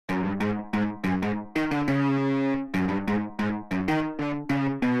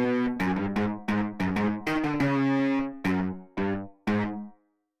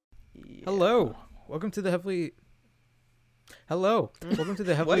Welcome to the heavily. Hello. Welcome to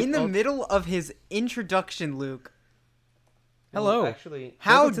the heavily. In the middle of his introduction, Luke. Hello. Well, actually,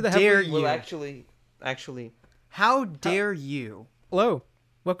 How welcome to the dare heavily- you? well, actually, How dare you? Hello.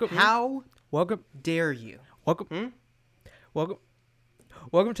 Welcome. How Welcome. dare you? Welcome. Welcome.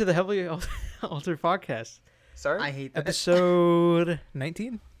 Welcome to the heavily altered podcast, sorry, I hate that. episode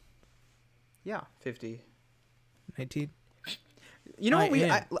 19. Yeah. 50. 19. You know what?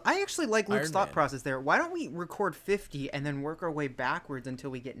 I I actually like Luke's Iron thought Man. process there. Why don't we record 50 and then work our way backwards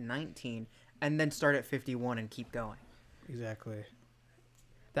until we get 19 and then start at 51 and keep going? Exactly.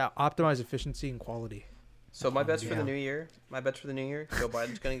 That optimize efficiency and quality. So my bets for Yeah. the new year. Joe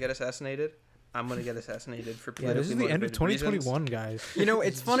Biden's gonna get assassinated. I'm gonna get assassinated for Yeah, politically this is the end of motivated reasons. 2021, guys. You know,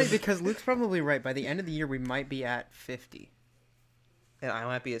 it's funny because Luke's probably right. By the end of the year, we might be at 50. And I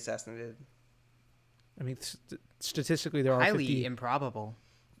might be assassinated. I mean, statistically, there are Highly 50. improbable.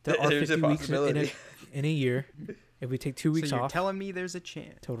 There are There's a 50 weeks possibility. in a year. If we take 2 weeks So you're off telling me there's a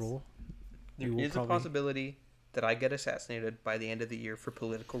chance. total, There we will is a probably- possibility that I get assassinated by the end of the year for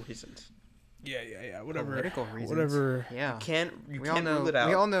political reasons. Yeah. Political reasons. Whatever. Yeah. You we all can't know. rule it out.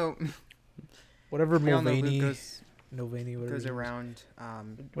 We all know. Whatever We all know Luke Mulvaney, goes Novani, whatever. goes he is. around.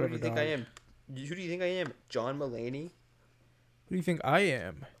 Who do whatever you think I dog. am? Who do you think I am? John Mulaney? Who do you think I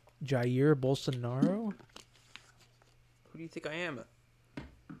am? Jair Bolsonaro? Who do you think I am?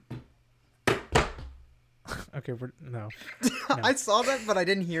 Okay, no. I saw that, but I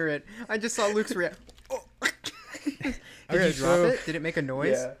didn't hear it. I just saw Luke's reaction. Oh. Did Okay, you drop so- it? Did it make a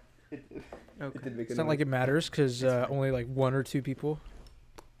noise? It Okay. did make It's not like it matters because That's fine. only like 1 or 2 people,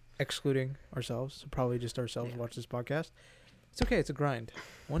 excluding ourselves, so probably just ourselves, Yeah. watch this podcast. It's okay. It's a grind.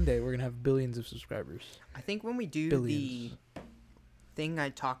 One day we're going to have billions of subscribers. I think when we do Billions. the thing I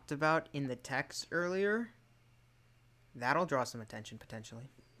talked about in the text earlier, that'll draw some attention potentially.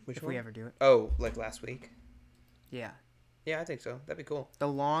 Which if one? we ever do it. Oh, like last week? Yeah. Yeah, I think so. That'd be cool. The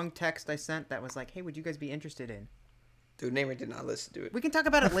long text I sent that was like, hey, would you guys be interested in? Dude, Naimur did not listen to it. We can talk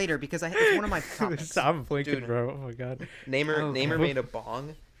about it later because it's one of my topics. I'm blinking, Dude. bro. Oh my god. Naimur Okay. made a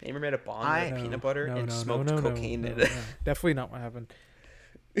bong. Naimur made a bong with No, peanut butter and smoked cocaine in no. it. Definitely not what happened.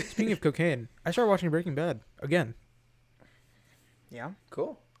 Speaking of cocaine, I started watching Breaking Bad again. Yeah.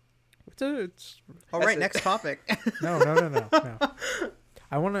 Cool. It's All That's right, it. next topic. no.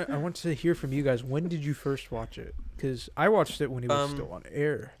 I want to hear from you guys. When did you first watch it? Because I watched it when it was still on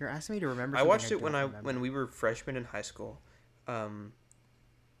air. You're asking me to remember. I something watched it don't when we were freshmen in high school.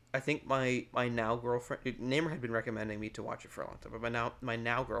 I think my now girlfriend Naimur had been recommending me to watch it for a long time, but my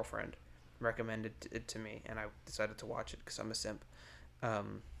now girlfriend recommended it to me, and I decided to watch it because I'm a simp.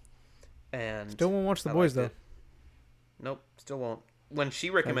 And Still won't watch The I Boys liked though. it. Nope, still won't. When she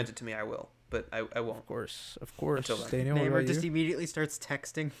recommends it to me, I will, but I won't. Of course. Until then. Daniel, what Namer about just you? immediately starts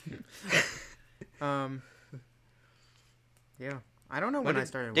texting. Yeah. I don't know when I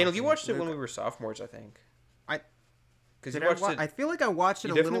started. Daniel, you watched it Luke. when we were sophomores, I think. Because Did you watched it. I feel like I watched it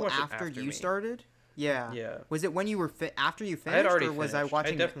You a definitely little watched it after after you me. started. Yeah. Yeah. Was it when you were after you I finished, had already or was I finished.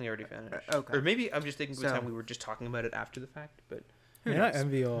 watching? I definitely already finished. Okay. Or maybe I'm just thinking of the So- time we were just talking about it after the fact, but Who Yeah, I knows?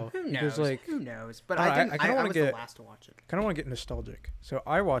 envy all. Who Because knows? like, Who knows? But I don't know, I didn't. I kinda wanna was the get- last to watch it. kind of want to get nostalgic. So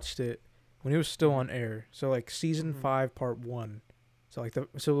I watched it when it was still on air. So like season 5, part 1. So like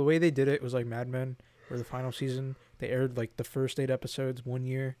the way they did it was like Mad Men, where the final season they aired like the first 8 episodes one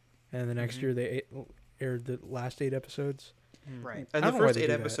year, and the next year they aired the last 8 episodes. Right. and I the don't know why first they 8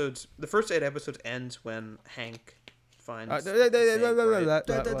 do that. episodes, ends when Hank finds. I'm Hank, right?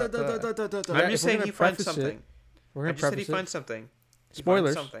 I'm if just we're saying gonna he finds preface it, something. We're I gonna just said preface he it. finds something. He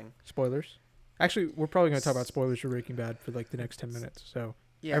Spoilers. finds something. Spoilers. Actually, we're probably gonna talk about spoilers for Breaking Bad for like the next 10 minutes. So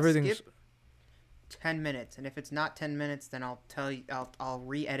Yeah. everything's Skip 10 minutes, and if it's not 10 minutes, then I'll tell you. I'll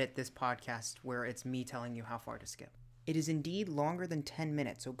re-edit this podcast where it's me telling you how far to skip. It is indeed longer than 10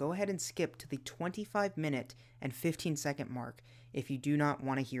 minutes, so go ahead and skip to the 25-minute and 15-second mark if you do not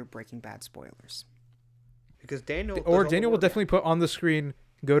want to hear Breaking Bad spoilers. Because Daniel. does or all the Daniel will work. definitely put on the screen.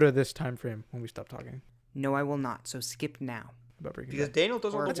 Go to this time frame when we stop talking No, I will not. So skip now. about Breaking Because Bad. Daniel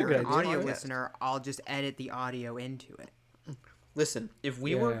does all Or the if a work. you're good an idea. audio Podcast. listener, I'll just edit the audio into it. Listen, if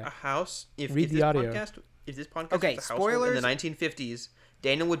we were Yeah. a house, if Read if the this audio. podcast, if this podcast Okay, was a household in spoilers. the 1950s,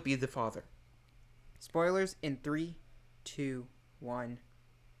 Daniel would be the father. Spoilers in 3, 2, 1.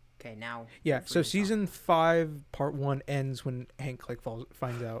 Okay, now. Yeah. you're free So to talk. season 5, part 1 ends when Hank like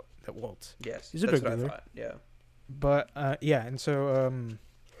finds out that Walt. Yes, He's a that's big what brother. I thought. Yeah. But yeah, and so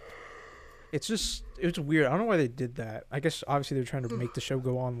it's weird. I don't know why they did that. I guess obviously they're trying to make the show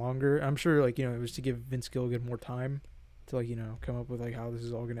go on longer. I'm sure like it was to give Vince Gilligan more time to like come up with like how this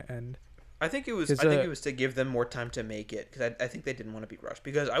is all gonna end. I think it was. 'Cause, I think it was to give them more time to make it, because I think they didn't want to be rushed.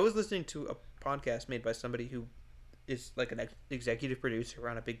 Because I was listening to a podcast made by somebody who is like an executive producer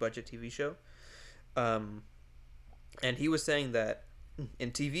on a big budget TV show, and he was saying that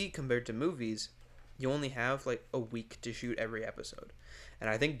in TV compared to movies, you only have like a week to shoot every episode, and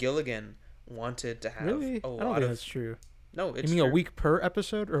I think Gilligan wanted to have Really? a I don't lot think of. that's true. No, it's You mean true. a week per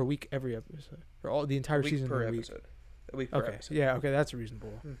episode or a week every episode? Or all the entire A week season per in a week? episode. A week per Okay. episode. Yeah, okay, that's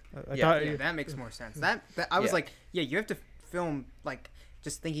reasonable. I Yeah. thought Yeah, that makes more sense. That I was Yeah. like, yeah, you have to film like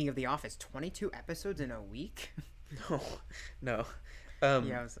just thinking of The Office, 22 episodes in a week. No.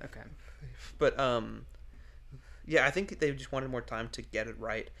 Yeah, I was okay. But yeah, I think they just wanted more time to get it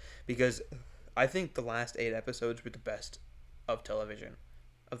right, because I think the last 8 episodes were the best of television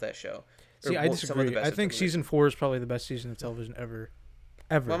of that show. See, I disagree. I think season 4 is probably the best season of television ever.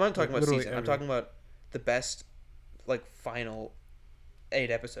 Ever. Well, I'm not talking Like, about literally season. I'm ever. talking about the best, like, final 8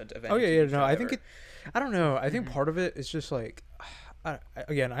 episodes of any Oh yeah, TV no, show I think ever. I don't know. I think part of it is just like, I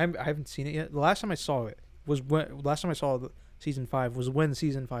haven't seen it yet. The last time I saw it was season 5 was when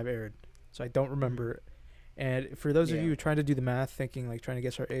season 5 aired, so I don't remember it. And for those of Yeah. you trying to do the math, thinking like trying to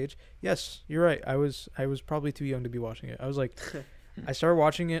guess our age, yes, you're right. I was probably too young to be watching it. I was like, I started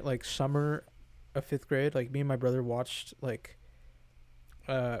watching it like summer of 5th grade. Like me and my brother watched like,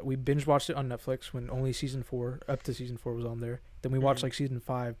 we binge watched it on Netflix when only season 4 up to season 4 was on there. Then we watched like season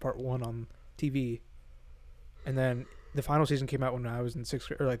 5 part 1 on TV, and then the final season came out when I was in 6th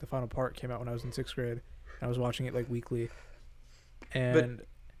grade, or like the final part came out when I was in 6th grade. And I was watching it like weekly, and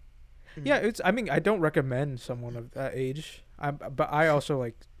yeah, it's. I mean, I don't recommend someone of that age. But I also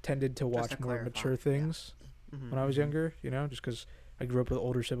like tended to watch more clarify, mature yeah. things when I was younger. You know, just because I grew up with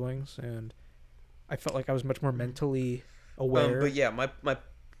older siblings, and I felt like I was much more mentally aware. But yeah,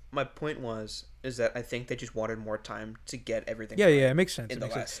 my point is that I think they just wanted more time to get everything. Yeah, right yeah, it makes sense. in It the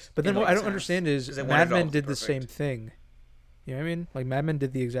makes sense. last. But then in the what I don't last- understand is 'cause they wanted Mad it all Men to did be the same perfect. thing. You know what I mean? Like Mad Men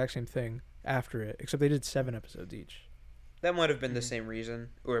did the exact same thing after it, except they did 7 episodes each. That might have been the same reason,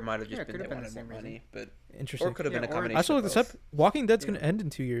 or it might have Yeah, just it been could they have been the wanted more same money, but Interesting. or it could have been a Yeah, or- combination. I still looked of this up. both. Walking Dead's Yeah. gonna end in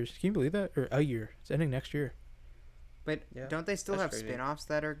 2 years. Can you believe that? Or a year? It's ending next year. But Yeah, don't they still that's have crazy. spin-offs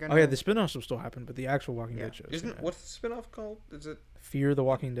that are gonna? Oh yeah, the spin-offs will still happen, but the actual Walking Yeah. Dead show. Isn't what's the spin-off called? Is it Fear the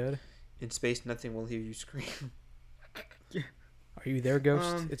Walking Dead? In Space Nothing Will Hear You Scream? Are you there,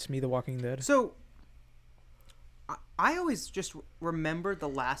 Ghost? Um, It's me, the Walking Dead. So, I always just remembered the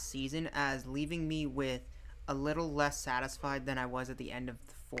last season as leaving me with a little less satisfied than I was at the end of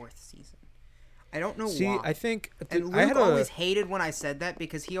the 4th season. I don't know See, why. I think And Luke I had always hated when I said that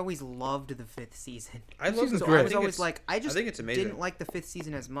because he always loved the 5th season. I love season's the. great. I I was think always it's like, I just think it's amazing. didn't like the 5th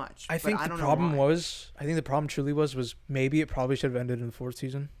season as much. I but think I the don't problem know why. was, I think the problem truly was maybe it probably should have ended in the 4th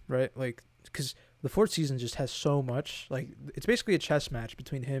season, right? Like, because the 4th season just has so much. Like, it's basically a chess match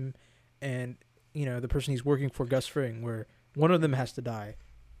between him and, you know, the person he's working for, Gus Fring, where one of them has to die.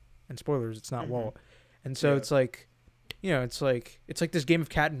 And spoilers, it's not Walt. And so Yeah. it's like, you know, it's like this game of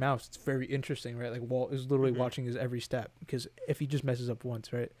cat and mouse. It's very interesting, right? Like Walt is literally watching his every step, because if he just messes up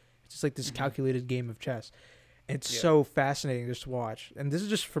once, right, it's just like this calculated game of chess. And it's so fascinating just to watch. And this is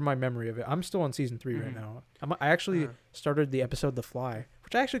just from my memory of it. I'm still on season 3 right now. I actually started the episode The Fly,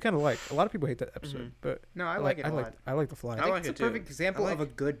 which I actually kind of like. A lot of people hate that episode, but No, I like it a lot. I like The Fly. I I think like it's it a perfect too. example I like- of a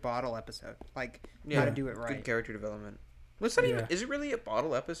good bottle episode. Like, Yeah. how to do it Good right. character development. Well, it's not even. Yeah. Is it really a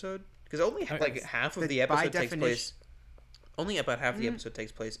bottle episode? Because only I- like half of But the by episode takes definition- place. Only about half the episode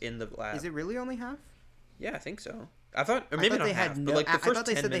takes place in the lab. Is it really only half? Yeah, I think so. I thought, or I maybe thought not they half, had but like the I first thought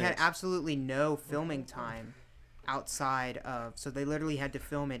they 10 said they had minutes. absolutely no filming time outside of. So they literally had to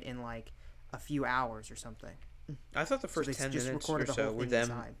film it in like a few hours or something. I thought the So first they 10 just minutes or recorded the so whole were thing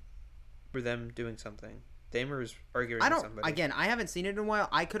them inside. doing something. Damer was arguing I with don't. somebody. Again, I haven't seen it in a while.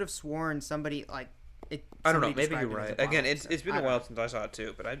 I could have sworn somebody like it. I don't know. somebody Maybe you're described it as right. a Again, bottle it's episode. been I a don't while know. since I saw it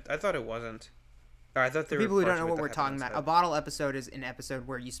too, but I thought it wasn't. Or I thought there For people were who don't parts know of what it we're that talking happened about, a bottle episode is an episode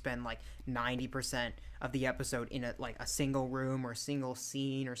where you spend like 90% of the episode in a single room or a single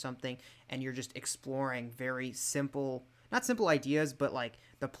scene or something, and you're just exploring very simple, not simple ideas, but like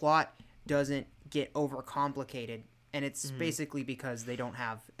the plot doesn't get overcomplicated, and it's basically because they don't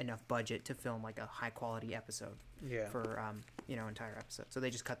have enough budget to film like a high quality episode Yeah. for entire episode, so they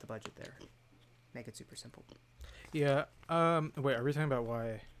just cut the budget there, make it super simple. Yeah. Wait, are we talking about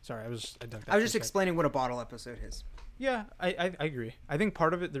why? Sorry, I was ducked out I was for just a sec. explaining what a bottle episode is. Yeah, I agree. I think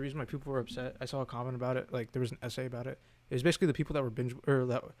part of it, the reason why people were upset, I saw a comment about it. Like there was an essay about it. It was basically the people that were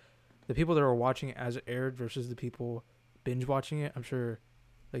the people that were watching it as it aired versus the people binge watching it. I'm sure,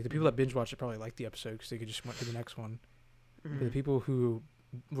 like the people that binge watched it probably liked the episode because they could just went to the next one. But the people who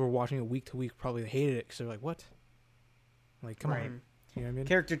were watching it week to week probably hated it because they're like, "What? Like, come Right. on." You know what I mean?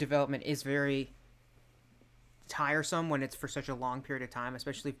 Character development is very tiresome when it's for such a long period of time,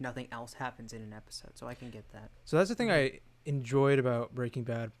 especially if nothing else happens in an episode. So I can get that. So that's the thing I enjoyed about Breaking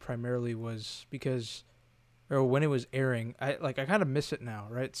Bad primarily was because, or when it was airing, I kind of miss it now,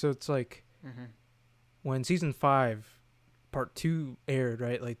 right? So it's like when season 5, part 2 aired,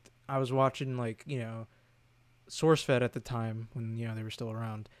 right? Like I was watching like, you know, SourceFed at the time when, you know, they were still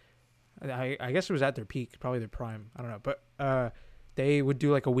around. I guess it was at their peak, probably their prime. I don't know, but they would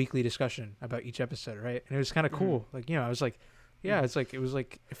do like a weekly discussion about each episode, right? And it was kind of cool. Like, you know, I was like, yeah, it's like, it was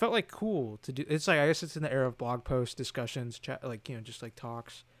like, it felt like cool to do. It's like, I guess it's in the era of blog posts, discussions, chat, like, you know, just like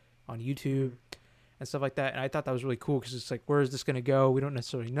talks on YouTube and stuff like that. And I thought that was really cool because it's like, where is this going to go? We don't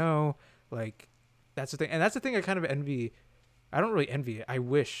necessarily know. Like, that's the thing. And that's the thing I kind of envy. I don't really envy it. I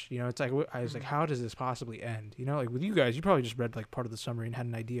wish, you know, it's like, I was like, how does this possibly end? You know, like with you guys, you probably just read like part of the summary and had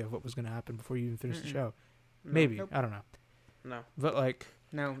an idea of what was going to happen before you even finished the show. Maybe. Nope. I don't know. No. But like,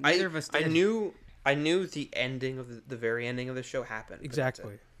 No, neither of us did. I knew the ending of the very ending of the show happened.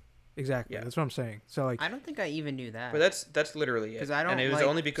 exactly. Yeah. That's what I'm saying. So like, I don't think I even knew that. But that's literally it. Because I don't and it was like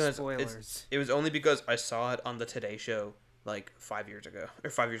only because spoilers. it was only because I saw it on the Today Show like 5 years ago or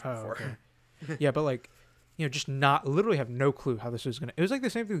 5 years before. Okay. Yeah, but like, you know, just not literally have no clue how this was gonna. It was like the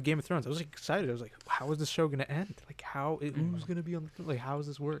same thing with Game of Thrones. I was like excited. I was like, how is this show gonna end? Like, who's gonna be on the like? How does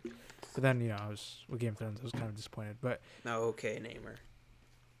this work? But then, you know, I was with Game of Thrones. I was kind of disappointed, but Okay, Naimur.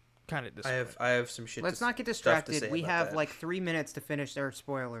 kind of disappointed. I have some shit. Let's not get stuff to distracted. say We about have that. like 3 minutes to finish our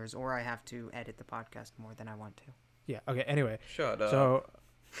spoilers, or I have to edit the podcast more than I want to. Yeah. Okay. Anyway, Shut up. so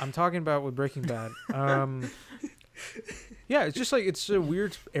I'm talking about with Breaking Bad. Yeah, it's just like it's a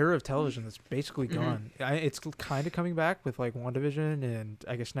weird era of television that's basically gone. It's kind of coming back with like WandaVision and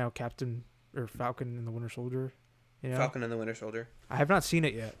I guess now Falcon and the Winter Soldier. You know? Falcon and the Winter Soldier. I have not seen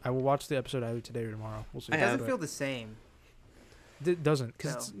it yet. I will watch the episode either today or tomorrow. We'll see. It I doesn't have- feel the same. It doesn't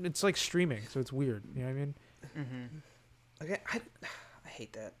because No. it's like streaming, so it's weird. You know what I mean? Okay, I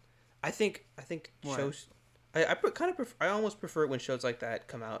hate that. I think What? shows. I almost prefer it when shows like that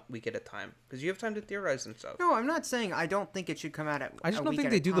come out week at a time because you have time to theorize and stuff. No, I'm not saying I don't think it should come out at. I just a don't week think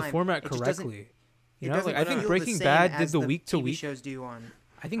at they a do the time. format It just doesn't- correctly. it You know, doesn't like I think feel the Breaking same Bad did as the week to TV week. shows do on.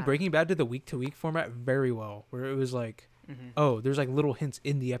 I think Breaking Bad did the week to week format very well, where it was like, oh, there's like little hints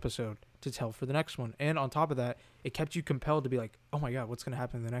in the episode to tell for the next one, and on top of that, it kept you compelled to be like, oh my god, what's gonna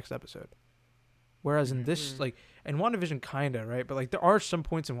happen in the next episode? Whereas in this, like, in WandaVision, kinda right, but like there are some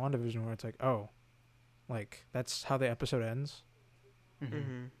points in WandaVision where it's like, oh, like that's how the episode ends. Mm-hmm.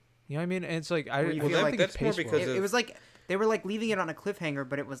 You know what I mean? And it's like I Where you well, feel I like think that's it's more paced well. because It was like they were like leaving it on a cliffhanger,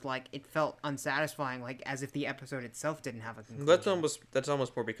 but it was like it felt unsatisfying, like as if the episode itself didn't have a conclusion. That's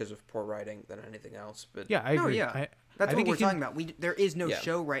almost more because of poor writing than anything else. But Yeah, I No, agree. yeah. I That's what think we're it can- talking about. There is no Yeah.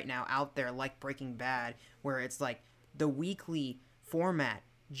 show right now out there like Breaking Bad where it's like the weekly format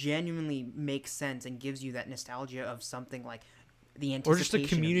genuinely makes sense and gives you that nostalgia of something like the anticipation Or just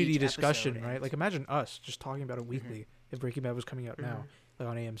a community of each discussion, episode right? and- Like imagine us just talking about it weekly if Breaking Bad was coming out now, like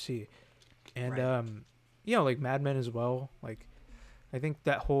on AMC, and Right. you know, like Mad Men as well. Like I think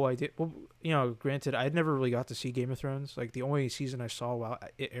that whole idea. Well, you know, granted, I never really got to see Game of Thrones. Like the only season I saw while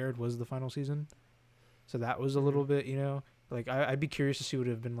it aired was the final season, so that was a little bit, you know. Like I'd be curious to see what it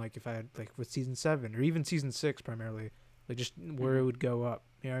would have been like if I had like with season 7 or even season 6 primarily, like just where it would go up.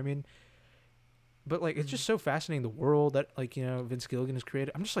 You know what I mean? But like it's just so fascinating the world that like, you know, Vince Gilligan has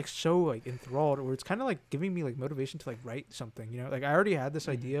created. I'm just like so like enthralled, where it's kind of like giving me like motivation to like write something. You know, like I already had this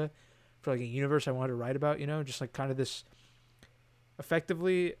idea for like a universe I wanted to write about. You know, just like kind of this.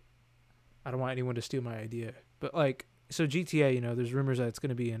 Effectively, I don't want anyone to steal my idea, but like so GTA. You know, there's rumors that it's going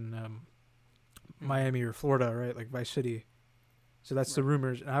to be in Miami or Florida, right? Like Vice City. So that's the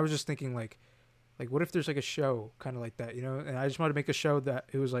rumors, and I was just thinking like what if there's like a show kind of like that, you know? And I just wanted to make a show that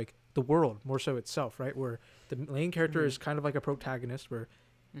it was like the world more so itself, right? Where the main character is kind of like a protagonist, where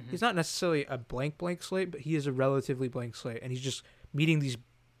he's not necessarily a blank slate, but he is a relatively blank slate, and he's just meeting these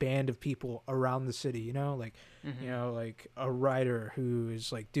band of people around the city, you know, like you know, like a writer who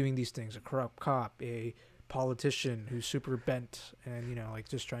is like doing these things, a corrupt cop, a politician who's super bent and, you know, like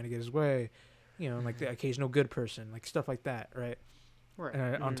just trying to get his way, you know, and like the occasional good person, like stuff like that, right?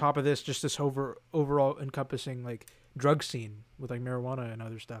 Right. On top of this, just this overall encompassing like drug scene with like marijuana and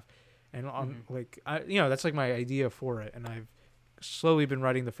other stuff, and on like you know, that's like my idea for it, and I've slowly been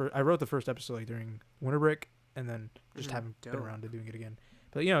writing I wrote the first episode like during winter break, and then just haven't been Dope. around to doing it again.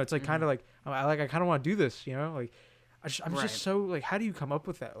 But you know, it's like kind of like I kind of want to do this, you know, like I'm Right. just so like, how do you come up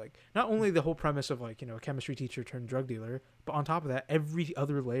with that? Like not only the whole premise of like, you know, a chemistry teacher turned drug dealer, but on top of that, every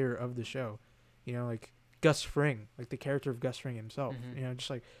other layer of the show, you know, like Gus Fring, like the character of Gus Fring himself, you know,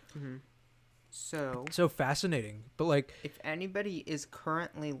 just like so fascinating. But like, if anybody is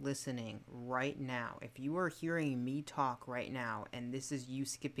currently listening right now, if you are hearing me talk right now and this is you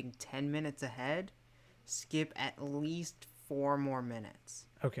skipping 10 minutes ahead, skip at least 4 more minutes.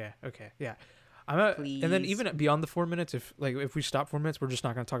 okay, yeah. And then Please. even beyond the 4 minutes, if we stop 4 minutes, we're just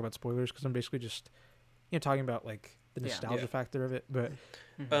not going to talk about spoilers because I'm basically just talking about like the nostalgia factor of it. But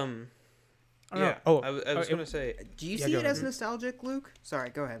I don't know. I was gonna say, do you see it as nostalgic, Luke? Sorry,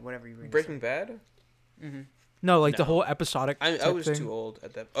 go ahead. Whatever you were gonna Breaking Bad. Mm-hmm. No, like the whole episodic. I was thing, too old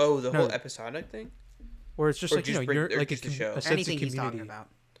at that. Oh, the whole episodic thing. Or it's just Or like just you're or like just a a show. sense Anything of he's talking community. about.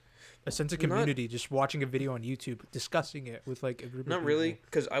 A sense of community, just watching a video on YouTube, discussing it with like a group. Not of really, people.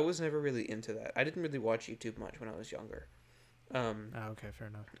 because I was never really into that. I didn't really watch YouTube much when I was younger. Oh, okay, fair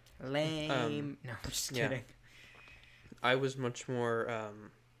enough. Lame. No, I'm just yeah. kidding. I was much more.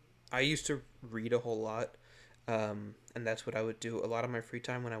 I used to read a whole lot, and that's what I would do a lot of my free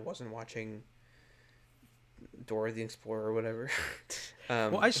time when I wasn't watching Dora the Explorer or whatever.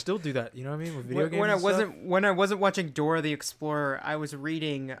 Well, I still do that. You know what I mean? With video games. When I wasn't watching Dora the Explorer, I was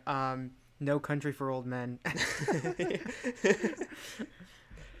reading No Country for Old Men.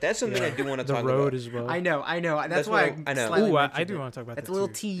 That's something I do want to talk The Road about. as well. I know. That's why I know. Ooh, I do want to talk about That's that a little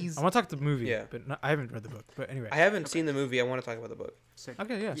too. tease. I want to talk the movie, Yeah. but I haven't read the book. But anyway. I haven't seen the movie. I want to talk about the book.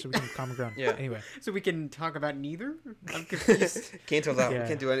 Okay, yeah, so we can common ground. Yeah. Anyway. So we can talk about neither? I'm confused. Can't tell that. Yeah.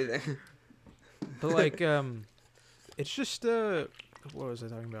 Can't do anything. But like, it's just what was I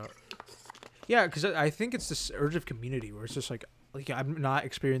talking about? Yeah, because I think it's this urge of community where it's just like I'm not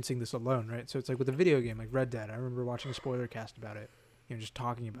experiencing this alone, right? So it's like with a video game like Red Dead. I remember watching a spoiler cast about it, just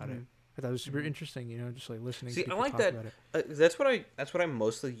talking about it. I thought it was super interesting, just like listening. See, to I people like talk that. About it. That's what I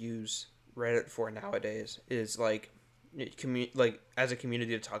mostly use Reddit for nowadays. Is like, as a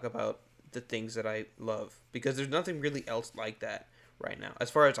community to talk about the things that I love, because there's nothing really else like that right now, as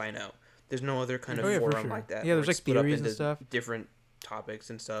far as I know. There's no other kind of forum like that. Yeah, there's where like it's split up theories and into stuff, different topics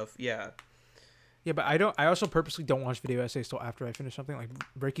and stuff. Yeah. Yeah, but I also purposely don't watch video essays till after I finish something like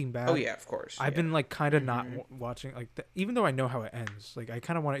Breaking Bad. Oh yeah, of course. I've been like kind of not watching even though I know how it ends. Like I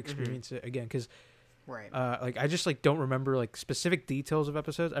kind of want to experience it again because, right. Like I just like don't remember like specific details of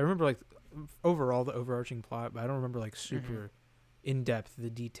episodes. I remember like overall the overarching plot, but I don't remember like super in depth the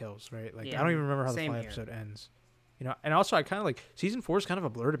details. Right? Like I don't even remember how the episode ends. And also I kind of like season 4 is kind of a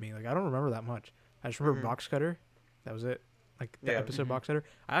blur to me. Like I don't remember that much. I just remember Box Cutter. That was it. Like the episode Box Cutter.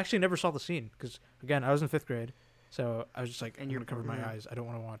 I actually never saw the scene because again I was in 5th grade, so I was just like, I'm gonna cover my eyes. I don't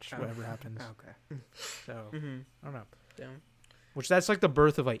want to watch whatever happens. Okay. So I don't know. Damn. Which that's like the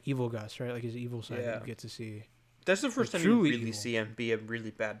birth of like Evil Gus, right? Like his evil side that you get to see. That's the first time you really see him be a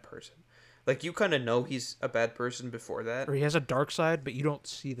really bad person. Like you kind of know he's a bad person before that. Or he has a dark side, but you don't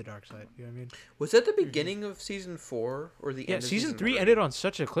see the dark side. You know what I mean? Was that the beginning of season 4 or the end? Yeah, season 3 3 ended on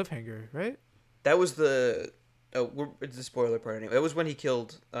such a cliffhanger, right? That was the. Oh, it's the spoiler part anyway. That was when he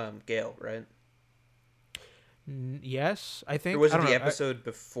killed Gale, right? Yes, I think. Or was I it don't the know. episode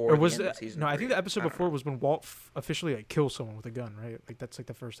before? Or was the end it? of season No, I 3? think the episode before was when Walt officially like kills someone with a gun, right? Like that's like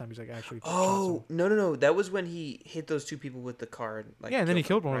the first time he's like actually. Oh no! That was when he hit those 2 people with the car. And, like, yeah, and then he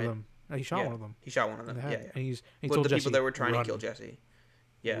killed one right? of them. No, he shot one of them. He shot one of them. In the Yeah, head. yeah. And he Well, told the Jesse, people that were trying "Run." to kill Jesse.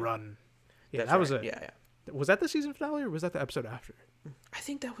 Yeah, Run. Yeah, That's that was right. it. Yeah. Was that the season finale or was that the episode after? I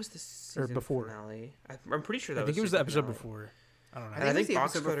think that was the season before. finale. I'm pretty sure that I think it was season the episode finale. before. I don't know. I think it was the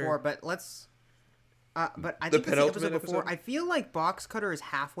Box episode Cutter- before, but let's. But I The think it's the episode penultimate before. episode? I feel like Box Cutter is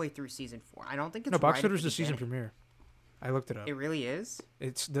halfway through season 4. I don't think it's No, Box right Cutter at is the season beginning. premiere. I looked it up. It really is.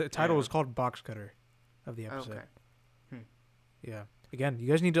 It's the title is called Box Cutter, of the episode. Okay. Yeah. Again, you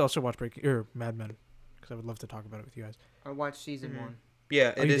guys need to also watch Mad Men, because I would love to talk about it with you guys. I watched season 1.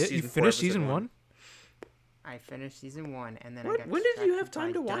 Yeah, Oh, it you is did? season You 4, finished episode season 1? I finished season 1, and then What? I got When did you have distracted time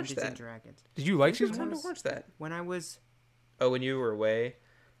by to watch Dungeons that? and Dragons. Did you like When's your season time 1? to watch that? When I was. Oh, when you were away.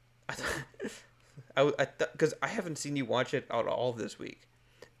 I thought because I haven't seen you watch it at all this week,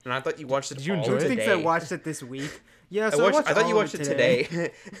 and I thought you watched it. Did you all enjoy it? today. Thinks I watched it this week. Yeah, I so watched. I thought you all watched of it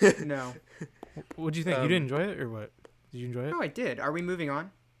today. No. What did you think? You didn't enjoy it, or what? Did you enjoy it? No, I did. Are we moving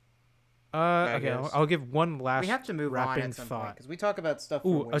on? Okay, guess. I'll give one last We have to move on wrapping at some point thought. because we talk about stuff.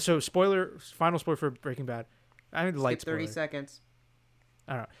 Ooh, for so final spoiler for Breaking Bad. I mean, the light Skip 30 spoiler. seconds.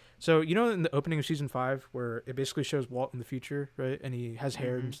 I don't know. So in the opening of season 5, where it basically shows Walt in the future, right, and he has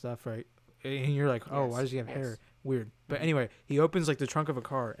hair and stuff, right, and you're like, oh, why does he have hair? Weird. But anyway, he opens like the trunk of a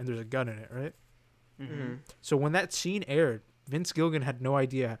car and there's a gun in it, right? Mm-hmm. So when that scene aired, Vince Gilligan had no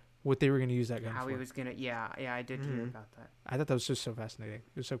idea what they were going to use that gun How for. he was gonna? Yeah, I did hear about that. I thought that was just so fascinating.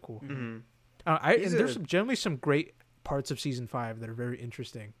 It was so cool. Mm-hmm. And there's generally some great parts of season 5 that are very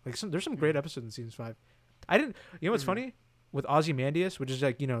interesting. Like there's some greason great episodes in season 5. I didn't. You know what's funny with Ozymandias, which is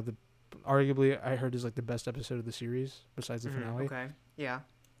like the arguably I heard is like the best episode of the series besides the finale. Okay. Yeah.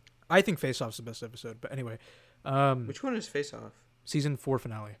 I think Face Off's the best episode, but anyway, Which one is Face Off? season 4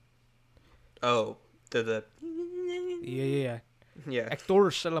 finale. Oh, the Yeah. yeah.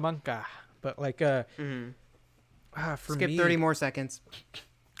 Hector Salamanca. But like for Skip me, 30 more seconds.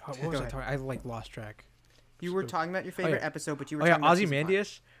 what was I talking? I like lost track. You were talking about your favorite yeah. episode, but you were Oh yeah, talking about season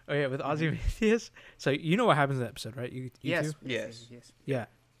Ozymandias. Oh yeah, with Ozymandias. So you know what happens in that episode, right? You Yes. too? Yes. Yeah.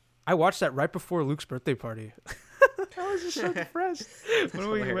 I watched that right before Luke's birthday party. I was just so depressed when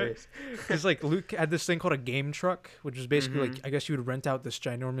we went. Because like Luke had this thing called a game truck, which was basically like I guess you would rent out this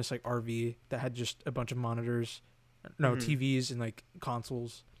ginormous like RV that had just a bunch of monitors, TVs and like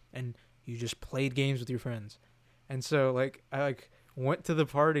consoles, and you just played games with your friends. And so like I like went to the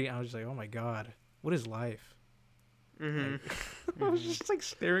party and I was just like, oh my god, what is life? Like, I was just like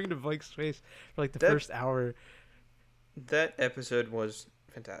staring into Blake's face for like the first hour. That episode was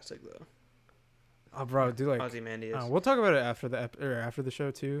fantastic though. Oh, bro, dude, like Ozymandias. we'll talk about it after the or after the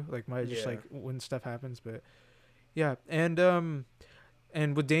show too. Like, might just like when stuff happens, but yeah, and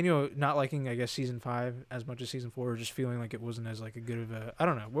with Daniel not liking, I guess, season 5 as much as season 4, or just feeling like it wasn't as like a good of a. I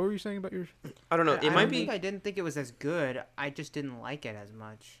don't know. What were you saying about your? I don't know. It might be. I didn't think it was as good. I just didn't like it as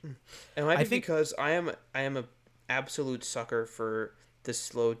much. It might be because I am a absolute sucker for the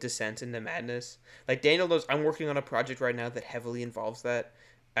slow descent into madness. Like Daniel knows, I'm working on a project right now that heavily involves that.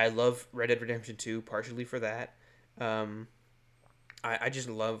 I love Red Dead Redemption 2 partially for that. I just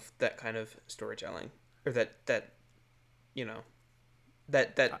love that kind of storytelling, or that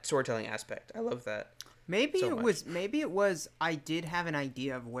storytelling aspect. I love that. Maybe it was I did have an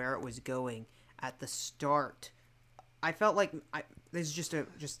idea of where it was going at the start. I felt like this is just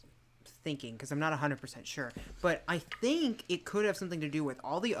thinking because I'm not 100% sure, but I think it could have something to do with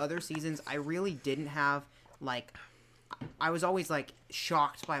all the other seasons. I really didn't have like. I was always like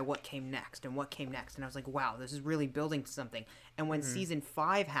shocked by what came next, and I was like, wow, this is really building something. And when season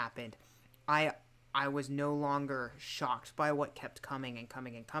 5 happened, I was no longer shocked by what kept coming and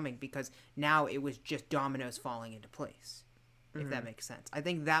coming and coming, because now it was just dominoes falling into place. If that makes sense. I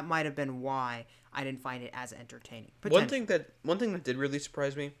think that might have been why I didn't find it as entertaining. One thing that did really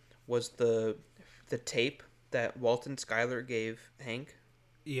surprise me was the tape that Walton Schuyler gave Hank.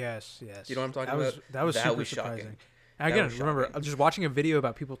 Yes. You know what I'm talking about? That was super shocking. surprising. Again, remember, I'm just watching a video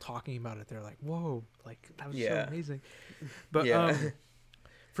about people talking about it. They're like, "Whoa, like that was so amazing." But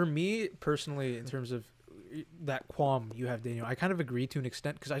for me personally, in terms of that qualm you have, Daniel, I kind of agree to an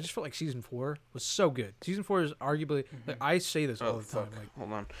extent, because I just felt like season 4 was so good. Season 4 is arguably, like, I say this all the time. Like,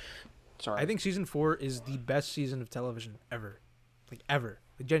 hold on, sorry. I think season 4 is the best season of television ever, like ever.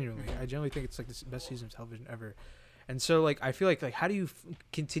 Like, genuinely, I genuinely think it's like the best season of television ever. And so, like, I feel like how do you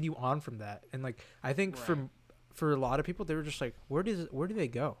continue on from that? And like, I think for a lot of people, they were just like, where do they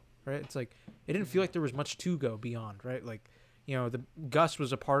go, right? It's like it didn't feel like there was much to go beyond, right? Like, you know, the Gus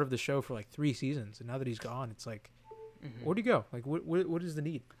was a part of the show for like 3 seasons, and now that he's gone, it's like, where do you go? Like, what is the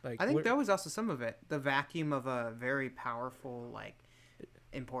need? Like, I think that was also some of it, the vacuum of a very powerful, like,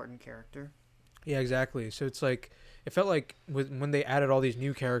 important character. Yeah, exactly. So it's like it felt like when they added all these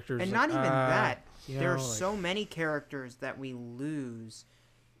new characters, and like, not even that. There are like, so many characters that we lose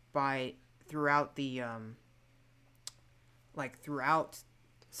throughout the throughout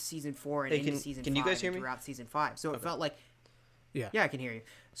season 4 and into season 5. Can you guys hear me? Throughout season 5. So it felt like, yeah, I can hear you.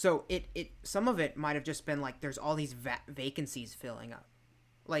 So it some of it might have just been like there's all these vacancies filling up.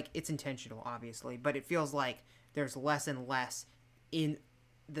 Like, it's intentional, obviously, but it feels like there's less and less in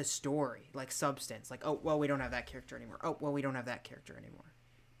the story, like substance. Like, oh, well, we don't have that character anymore. Oh, well, we don't have that character anymore.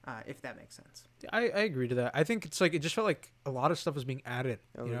 If that makes sense. I agree to that. I think it's like it just felt like a lot of stuff was being added,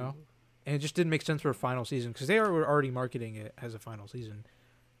 you know? And it just didn't make sense for a final season, because they were already marketing it as a final season.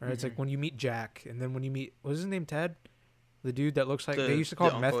 Right? It's like when you meet Jack, and then when you meet, what was his name, Ted? The dude that looks like, they used to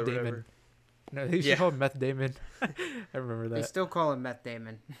call him Meth Damon. No, they used to call him Meth Damon. I remember that. They still call him Meth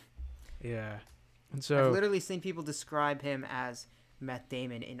Damon. Yeah. And so I've literally seen people describe him as Meth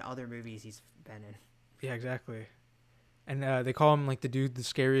Damon in other movies he's been in. Yeah, exactly. And they call him like the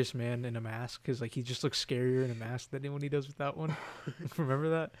scariest man in a mask, because like he just looks scarier in a mask than when he does without one. Remember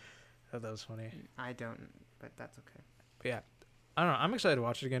that? I thought that was funny. I don't, but that's okay. But yeah, I don't know. I'm excited to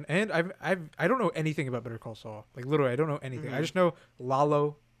watch it again, and I don't know anything about Better Call Saul. Like, literally, I don't know anything. I just know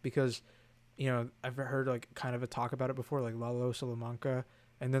Lalo because, you know, I've heard like kind of a talk about it before, like Lalo Salamanca,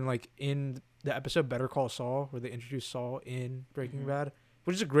 and then like in the episode Better Call Saul where they introduced Saul in Breaking Bad,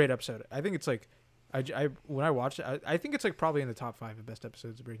 which is a great episode. I think it's like, I when I watched it, I think it's like probably in the top 5 of best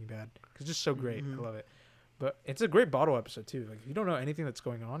episodes of Breaking Bad, because it's just so great. I love it. But it's a great bottle episode too. Like, if you don't know anything that's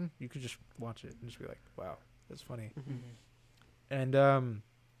going on, you could just watch it and just be like, wow, that's funny. And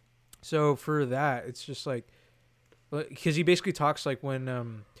So for that, it's just like, because he basically talks like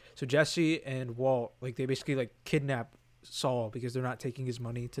when so Jesse and Walt, like they basically like kidnap Saul because they're not taking his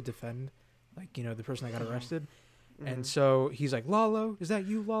money to defend, like, you know, the person that got arrested. And so he's like, Lalo, is that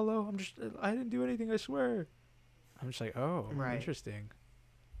you, Lalo? I didn't do anything, I swear. I'm just like, oh, Right. interesting.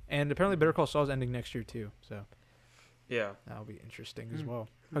 And apparently Better Call Saul's ending next year too, so Yeah. that'll be interesting as well.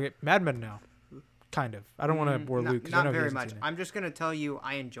 Okay, Mad Men now. Kind of. I don't want to bore Luke. 'Cause I Not know he very hasn't much. seen it. I'm just gonna tell you,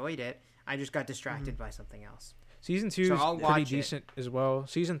 I enjoyed it. I just got distracted by something else. Season 2 So is I'll pretty watch it. decent as well.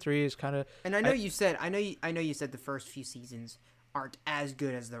 Season 3 is kind of. And I know you said the first few seasons aren't as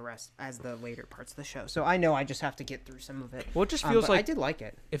good as the later parts of the show. So I know I just have to get through some of it. Well, it just feels but like I did like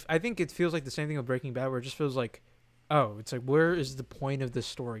it. I think it feels like the same thing with Breaking Bad, where it just feels like, oh, it's like, where is the point of this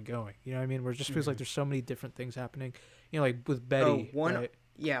story going? You know what I mean? Where it just feels like there's so many different things happening. You know, like with Betty. Right?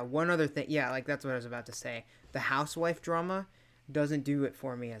 One other thing. Yeah, like that's what I was about to say. The housewife drama doesn't do it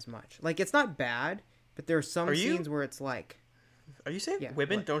for me as much. Like, it's not bad, but there are some scenes where it's like. Are you saying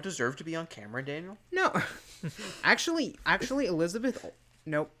women don't deserve to be on camera, Daniel? No. actually, Elizabeth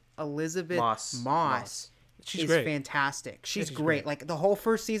Moss. She's is great. fantastic. She's great. Like the whole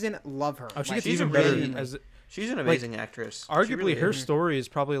first season, love her. Oh, she like, gets she's even really- better She's an amazing actress. Arguably, She really her is. story is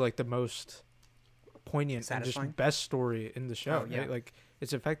probably like the most poignant and Satisfying? just best story in the show. Oh, yeah. Right? Like,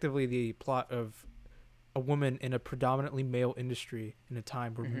 it's effectively the plot of a woman in a predominantly male industry in a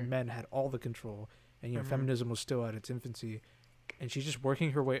time where men had all the control, and, you know, feminism was still at its infancy, and she's just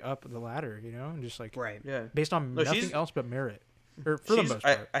working her way up the ladder, you know, and just like Yeah. based on No, nothing else but merit, or for the most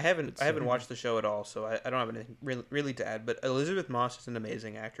part. I haven't watched the show at all, so I don't have anything really to add. But Elizabeth Moss is an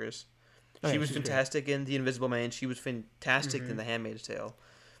amazing actress. Oh, She yeah, was she's great. fantastic in The Invisible Man. She was fantastic in The Handmaid's Tale.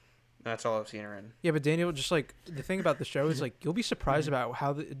 That's all I've seen her in. Yeah, but Daniel, just like the thing about the show is like you'll be surprised about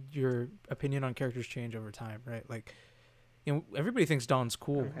how your opinion on characters change over time, right? Like, you know, everybody thinks Dawn's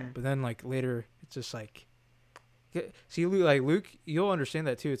cool, but then like later it's just like, see, Luke, you'll understand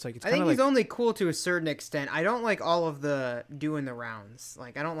that too. It's like it's I kind think of like, he's only cool to a certain extent. I don't like all of the doing the rounds.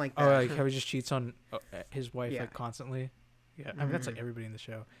 Like, I don't like that. oh, like how he just cheats on his wife like constantly. Yeah, I mean that's like everybody in the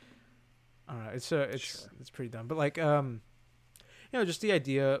show. I don't know. It's pretty dumb, but like you know, just the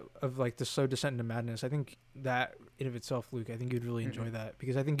idea of like the slow descent into madness. I think that in of itself, Luke, I think you'd really enjoy that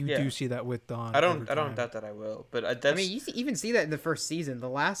because I think you do see that with Dawn. I don't doubt that I will, but that's. I mean, you even see that in the first season.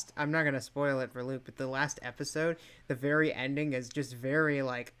 I'm not gonna spoil it for Luke, but the last episode, the very ending is just very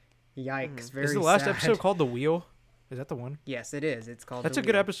like, yikes. Very. Is the last sad. episode called The Wheel? Is that the one? Yes, it is. It's called. That's The a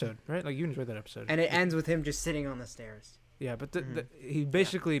good Wheel. episode, right? Like you enjoyed that episode. And it ends with him just sitting on the stairs. Yeah, but he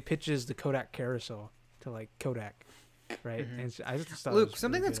basically pitches the Kodak carousel to like Kodak, right? And I just thought it Luke, was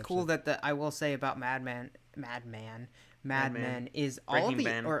something really that's good cool episode. I will say about Mad Men is all Breaking of the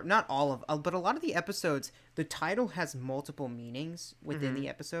Bad. or not all of but a lot of the episodes, the title has multiple meanings within the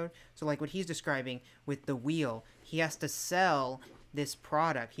episode. So like what he's describing with the wheel, he has to sell this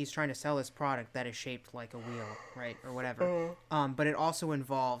product. He's trying to sell this product that is shaped like a wheel, right, or whatever. But it also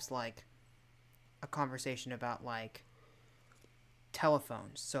involves like a conversation about like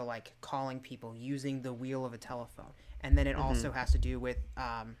telephones, so like calling people using the wheel of a telephone, and then it also has to do with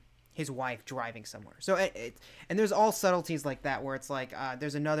his wife driving somewhere. So and there's all subtleties like that where it's like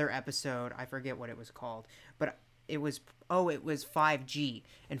there's another episode, I forget what it was called, but it was 5G,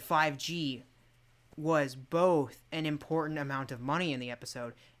 and 5G was both an important amount of money in the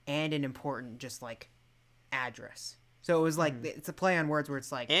episode and an important just like address. So it was like it's a play on words where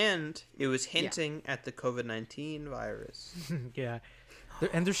it's like, and it was hinting at the COVID-19 virus. Yeah,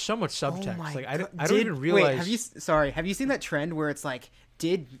 and there's so much subtext. oh my like I God. don't even realize. Wait, have you seen that trend where it's like,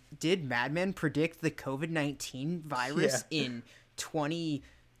 did Mad Men predict the COVID-19 virus in 20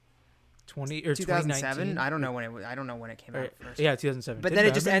 or 2007? 2019? I don't know when it came out first. Yeah, 2007. But Did then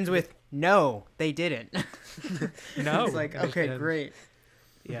it just Mad Men ends with, no, they didn't. no. It's like, okay, great.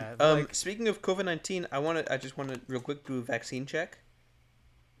 Yeah. Speaking of COVID-19, I just want to real quick do a vaccine check.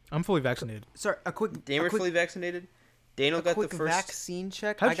 I'm fully vaccinated. Sorry, a quick Fully vaccinated. Daniel got the first vaccine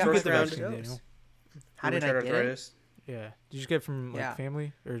check. How I did you got get the my first vaccine, dose. Daniel? How did I get it? arthritis. Yeah. Did you just get it from like Yeah.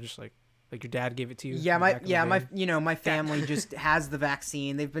 family or just like your dad gave it to you? Yeah, in the back of the van? my family just has the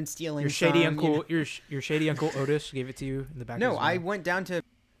vaccine. They've been stealing. Your shady some, uncle, your shady uncle Otis gave it to you in the back. No, of his I van? went down to,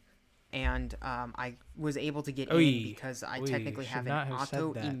 and I was able to get Oy. in because I Oy, technically should have not an have said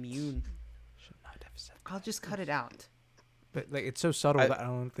that. autoimmune. Should not have said. I'll just cut it out. But like it's so subtle I- that I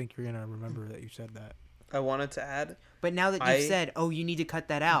don't think you're gonna remember that you said that. I wanted to add, But now that you've said, "Oh, you need to cut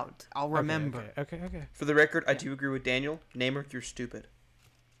that out," I'll remember. Okay. for the record, I do agree with Daniel. Naimur, you're stupid.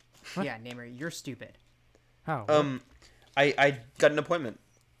 What? Yeah, Naimur, you're stupid. How? I got an appointment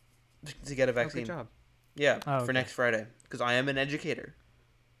to get a vaccine. Oh, good job. Yeah, Oh, for okay. next Friday because I am an educator.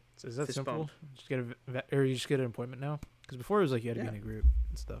 Is that Fist simple? bump. Just get or you just get an appointment now? Because before it was like you had to be Yeah. in a group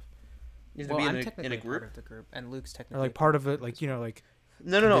and stuff, You have to Well, be I'm in technically a part group. of the group, and Luke's or technically like part of it, like like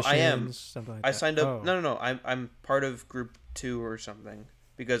No. I am. conditions, something like I that. signed up. Oh. No. I'm part of group 2 or something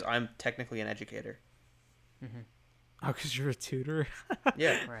because I'm technically an educator. Mm-hmm. Oh, because you're a tutor.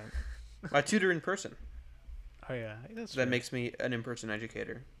 Yeah, Right. I tutor in person. Oh yeah, that's So that fair. makes me an in-person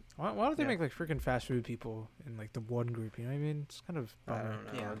educator. Why don't they yeah. make like freaking fast food people in like the one group? You know what I mean? It's kind of I bummer.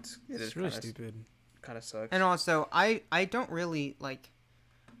 don't know. Yeah. It It's is really kind of stupid. sucks. And also, I don't really like.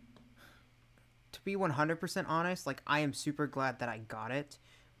 To be 100% honest, like I am super glad that I got it,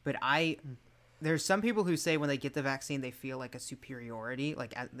 but there's some people who say when they get the vaccine they feel like a superiority,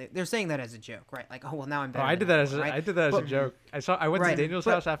 like they're saying that as a joke, right? Like, oh well, now I'm Oh, better. I than did that everyone, right? I did that as a But- joke. I went Right, to Daniel's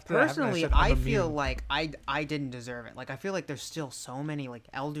but house after that. personally, and I said, I'm feel immune. like I didn't deserve it. Like I feel like there's still so many like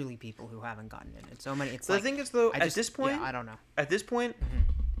elderly people who haven't gotten it, and so many. It's So like the thing is, though, I at this point, yeah, I don't know.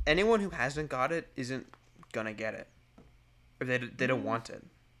 anyone who hasn't got it isn't gonna get it, or they don't want it,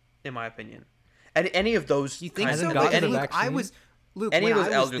 in my opinion. And any of those, You think Hasn't so? gotten But the Luke, vaccine? Any when of those I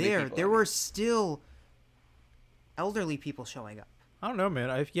was elderly there, people, there I mean. were still elderly people showing up. I don't know, man.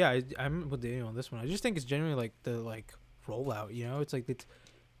 I'm with Daniel on this one. I just think it's genuinely like the rollout. You know, it's like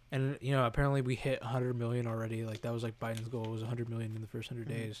and apparently we hit 100 million already. Like that was like Biden's goal was 100 million in the first 100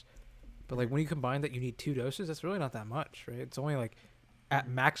 days. But like when you combine that you need 2 doses, that's really not that much, right? It's only like at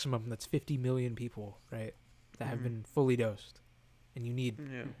maximum that's 50 million people, right, that have been fully dosed, and you need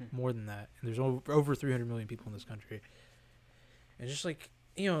Yeah. more than that. And there's over 300 million people in this country. And just like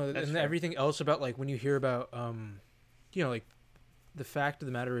That's and fair. everything else about like when you hear about like the fact of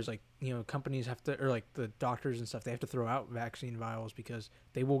the matter is like companies have to, or like the doctors and stuff, they have to throw out vaccine vials because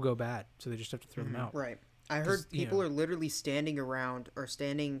they will go bad, so they just have to throw them out. Right. I 'Cause, heard people are literally standing around or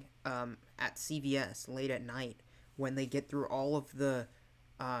standing at CVS late at night when they get through all of the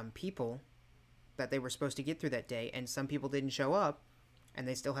people that they were supposed to get through that day, and some people didn't show up, and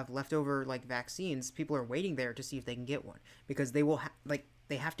they still have leftover like vaccines. People are waiting there to see if they can get one because they will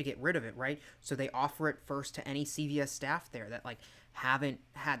they have to get rid of it, right? So they offer it first to any CVS staff there that like haven't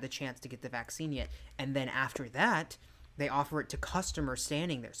had the chance to get the vaccine yet, and then after that they offer it to customers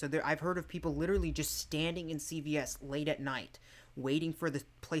standing there. So I've heard of people literally just standing in CVS late at night waiting for the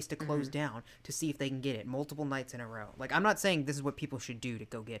place to close down to see if they can get it multiple nights in a row. Like, I'm not saying this is what people should do to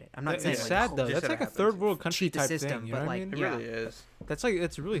go get it. I'm not saying It's like, sad oh, though. just That's that like it a happens. third world country Cheat the type system, thing. You but, know what I like, mean? It Yeah. really is.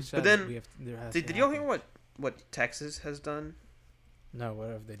 It's really sad. then, that we have there has Did to you all happen. hear what Texas has done? No, what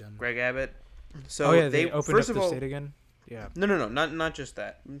have they done? Greg Abbott. So oh yeah, they opened first up of the all, state again. Yeah. no, not just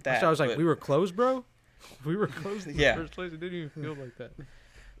that. So I was like, but we were closed, bro. We were closed in Yeah. the first place. It didn't even feel like that.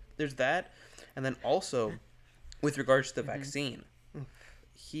 There's that, and then also, with regards to the vaccine,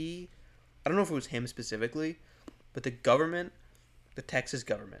 I don't know if it was him specifically, but the Texas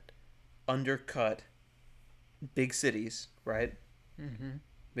government, undercut big cities, right? Mm-hmm.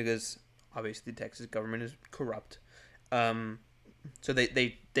 Because obviously the Texas government is corrupt. So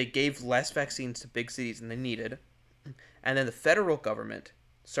they gave less vaccines to big cities than they needed, and then the federal government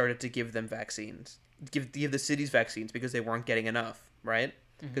started to give them vaccines, give the cities vaccines because they weren't getting enough, right?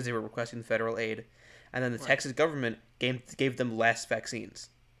 Because they were requesting the federal aid, and then the Texas government gave them less vaccines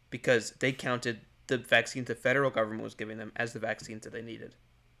because they counted the vaccines the federal government was giving them as the vaccines that they needed,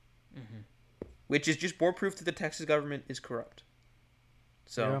 which is just more proof that the Texas government is corrupt.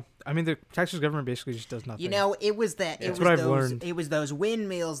 So. Yeah. I mean, the Texas government basically just does nothing. You know, it was That's what I've learned. It was those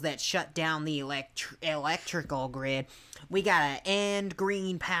windmills that shut down the electrical grid. We gotta end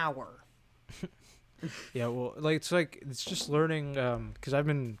green power. Yeah, well, it's just learning because I've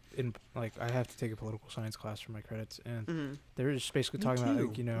been in I have to take a political science class for my credits, and they're just basically talking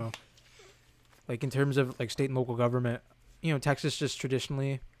about like in terms of like state and local government. Texas just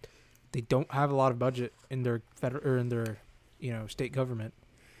traditionally they don't have a lot of budget in their federal or in their state government,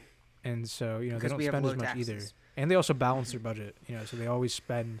 and so they Because don't we have spend low as much either, taxes. and they also balance their budget. So they always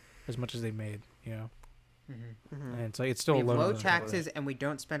spend as much as they made. And it's like it's still We have low low numbers. taxes, and we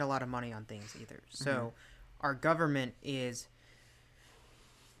don't spend a lot of money on things either. So our government is,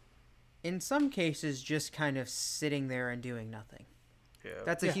 in some cases, just kind of sitting there and doing nothing. Yeah.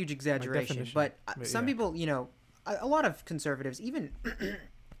 That's a Yeah, huge exaggeration. definition. But But some yeah. people, a lot of conservatives, even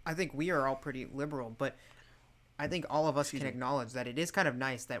I think we are all pretty liberal, but I think all of us can acknowledge that it is kind of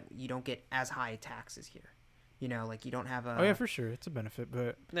nice that you don't get as high taxes here. Like you don't have a Oh yeah, for sure, it's a benefit,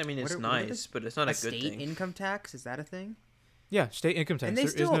 but I mean, it's What are the- nice, but it's not a good state thing. income tax. Is that a thing? yeah, state income tax. And they There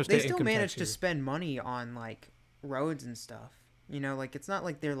is still no state they still income manage tax to here. spend money on like roads and stuff. Like it's not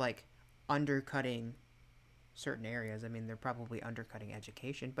like they're like undercutting certain areas. I mean, they're probably undercutting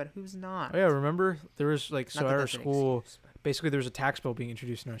education, but who's not? Oh yeah, remember there was like Not so that at our that's an school excuse, but- basically there was a tax bill being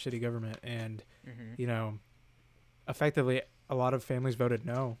introduced in our city government, and Mhm. you know, effectively a lot of families voted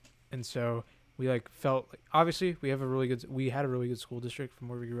no, and so we like felt like obviously we had a really good school district from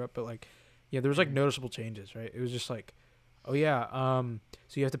where we grew up, but like yeah, there was like Mhm. noticeable changes, right? It was just like, oh yeah,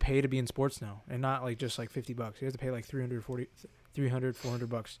 so you have to pay to be in sports now, and not like just like $50. You have to pay like 400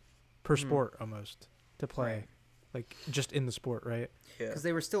 bucks per Mhm. sport almost to play, Right. like just in the sport, right? Yeah. Because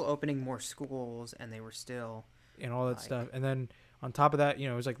they were still opening more schools, and they were still And all that Like- stuff. And then on top of that, you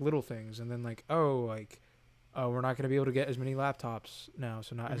know, it was like little things. And then like, oh, we're not going to be able to get as many laptops now,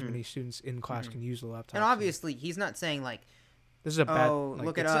 so not as Mhm. many students in class Mhm. can use the laptops. and obviously he's not saying like, this is a bad. oh, like,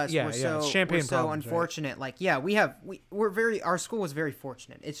 look at it's us, Yeah, we're yeah, so it's champagne we're so problems, right? unfortunate. Like, yeah, our school was very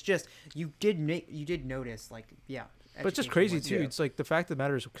fortunate. It's just you did notice, like, yeah. But it's just education crazy was- too. Yeah. It's like the fact of the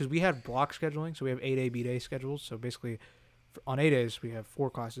matter is because we have block scheduling, so we have 8A, B-Day schedules. So basically, on A days we have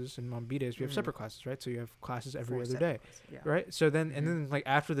 4 classes, and on B days we have Mhm. separate classes, right? So you have classes every 4 other separate day, classes, Yeah. right? So then, and Mhm. then like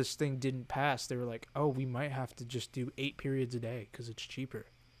after this thing didn't pass, they were like, oh, we might have to just do 8 periods a day because it's cheaper.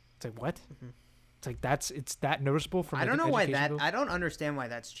 It's like what? Mhm. It's like it's that noticeable from. I like, don't an know why education that. bill? I don't understand why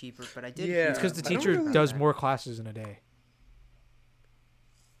that's cheaper, but I did. Yeah. hear It's because the I don't teacher really does that. more classes in a day.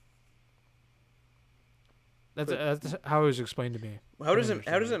 That's how it was explained to me. How does I it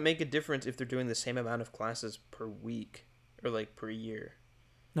understand. make a difference if they're doing the same amount of classes per week or like per year?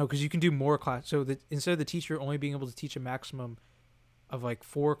 No, because you can do more class. So that instead of the teacher only being able to teach a maximum of like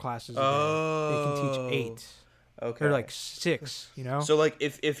 4 classes a day, they can teach 8 Okay. or like 6. You know. So like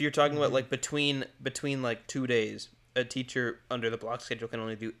if you're talking about Mhm. like between like 2 days, a teacher under the block schedule can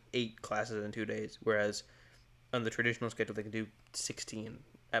only do 8 classes in 2 days, whereas on the traditional schedule they can do 16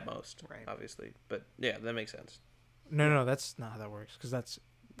 at most. Right. Obviously, but yeah, that makes sense. No, that's not how that works. Because that's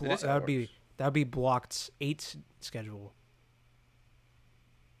It is how that it would be works. that would be blocked 8 schedule.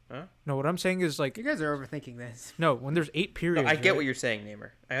 Huh? No, what I'm saying is like You guys are overthinking this. no, when there's 8 No, periods. I get right? what you're saying,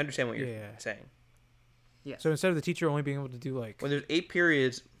 Naimur. I understand what you're Yeah. saying. Yes. So instead of the teacher only being able to do like, When there's 8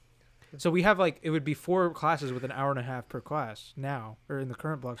 periods, so we have like it would be 4 classes with an hour and a half per class now, or in the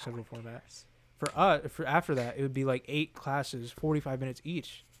current block schedule format. For after that, it would be like 8 classes, 45 minutes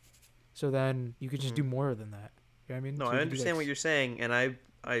each. So then you could just do more than that. You know what I mean? no, So I you could do, understand like, what you're saying, and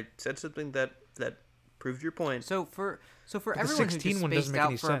I said something that proved your point. So for the everyone who 16 just one doesn't spaced make out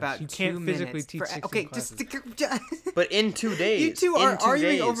any for sense. about You can't 2 physically minutes. teach for, 16 okay, classes. But in 2 days, you two in are 2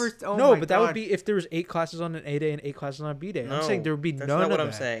 arguing days. over. Oh no, my but that God. would be if there was 8 classes on an A day and 8 classes on a B day. No, I'm saying there would be that's none not what of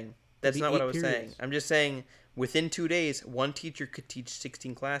I'm that. saying. That's be not what 8 I was saying. periods. I'm just saying within 2 days, one teacher could teach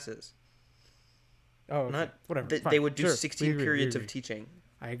 16 classes. Oh, okay. Not whatever. They fine. would do Sure. 16 We agree, periods we of agree. teaching.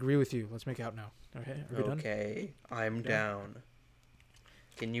 I agree with you. Let's make out now. Okay, are we done? Okay, I'm Done? down.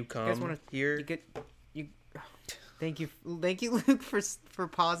 Can you guys come wanna- here? You get you. Thank you, Luke, for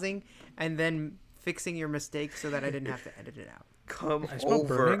pausing and then fixing your mistake so that I didn't have to edit it out. Come I smell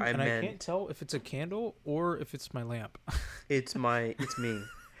over. burning, I and I meant can't tell if it's a candle or if it's my lamp. it's me.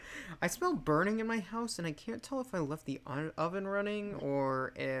 I smell burning in my house, and I can't tell if I left the oven running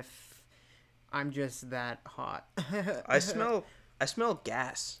or if I'm just that hot. I smell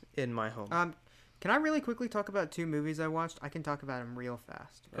gas in my home. Can I really quickly talk about 2 movies I watched? I can talk about them real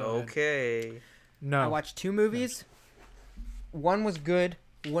fast. Go ahead. Okay. No. I watched 2 movies. One was good.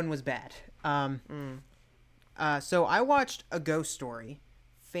 One was bad. So I watched A Ghost Story.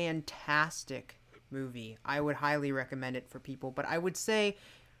 Fantastic movie. I would highly recommend it for people. But I would say,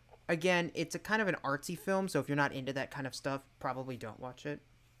 again, it's a kind of an artsy film. So if you're not into that kind of stuff, probably don't watch it.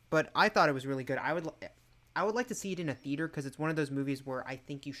 But I thought it was really good. I would like to see it in a theater because it's one of those movies where I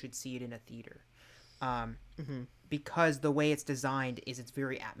think you should see it in a theater. Because the way it's designed is it's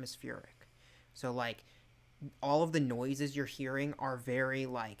very atmospheric. So like all of the noises you're hearing are very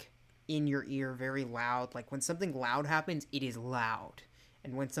like in your ear, very loud. Like when something loud happens, it is loud.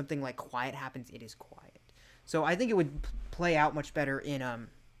 And when something like quiet happens, it is quiet. So I think it would play out much better in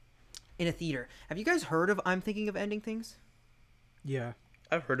a theater. Have you guys heard of I'm Thinking of Ending Things? Yeah.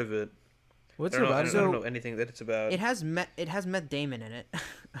 I've heard of it. What's I it don't, know, about? I don't know anything that it's about. It has Matt Damon in it.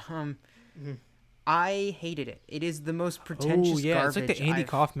 I hated it. It is the most pretentious Oh yeah, garbage. it's like the Andy I've-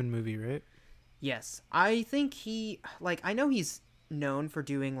 Kaufman movie, right? Yes, I think I know he's known for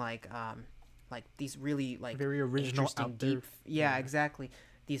doing like these really like Very original, interesting, out there. deep. Yeah, exactly.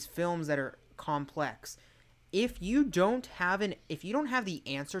 These films that are complex. If you don't have the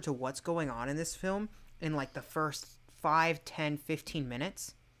answer to what's going on in this film in like the first 5, 10, 15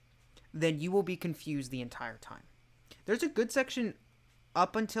 minutes, then you will be confused the entire time. There's a good section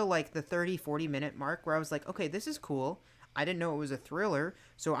up until like the 30-40 minute mark where I was like, okay, this is cool. I didn't know it was a thriller,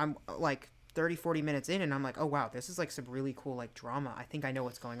 so I'm like 30, 40 minutes in, and I'm like, oh, wow, this is like some really cool like drama. I think I know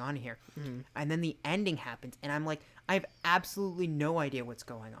what's going on here. Mm-hmm. And then the ending happens, and I'm like, I have absolutely no idea what's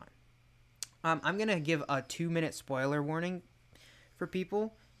going on. I'm going to give a 2-minute spoiler warning for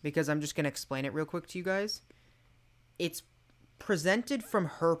people because I'm just going to explain it real quick to you guys. It's presented from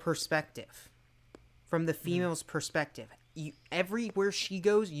her perspective, from the female's perspective. Everywhere she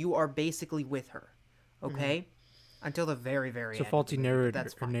goes, you are basically with her, okay? Until the very, very end. So faulty narrator,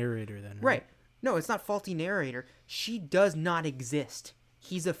 That's fine. narrator then, Right. No, it's not faulty narrator. She does not exist.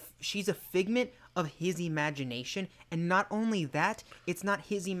 She's a figment of his imagination, and not only that, it's not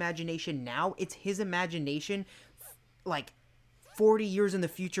his imagination now, it's his imagination like 40 years in the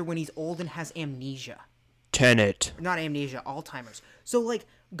future when he's old and has amnesia. Tenet. Not amnesia, Alzheimer's. So like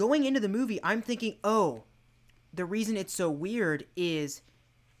going into the movie, I'm thinking, oh, the reason it's so weird is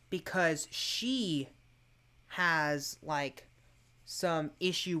because she has like some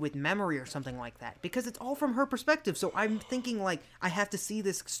issue with memory or something like that, because it's all from her perspective. So I'm thinking like I have to see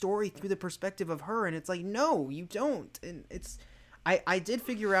this story through the perspective of her, and it's like, no, you don't. And it's I did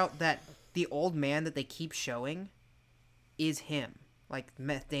figure out that the old man that they keep showing is him, like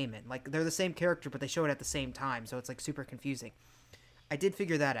Meth Damon. Like they're the same character, but they show it at the same time, so it's like super confusing. I did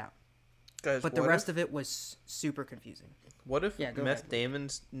figure that out. Guys, But the rest of it was super confusing. What if Yeah, go Meth ahead.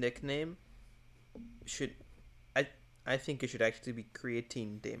 Damon's nickname should... I think it should actually be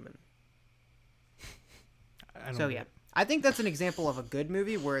Creatine Damon. I don't So get yeah, it. I think that's an example of a good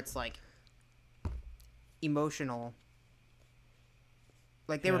movie where it's like emotional.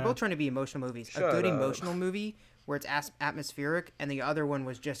 Like they were Yeah. both trying to be emotional movies. Shut a good up. emotional movie where it's atmospheric, and the other one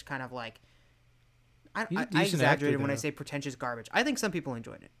was just kind of like. He's a I decent exaggerated actor, when I though. say pretentious garbage. I think some people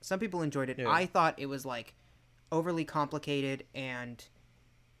enjoyed it. Some people enjoyed it. Yeah. I thought it was like overly complicated and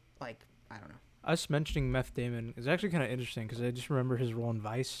like I don't know. Us mentioning Meth Damon is actually kind of interesting because I just remember his role in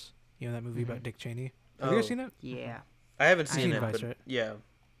Vice. You know that movie about Dick Cheney. Have you guys Oh. seen it? Yeah. I haven't I've seen seen it, Vice, but right? yeah.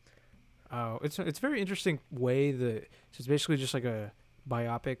 Oh, it's a very interesting way that so it's basically just like a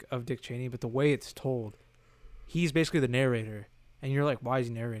biopic of Dick Cheney, but the way it's told, he's basically the narrator, and you're like, why is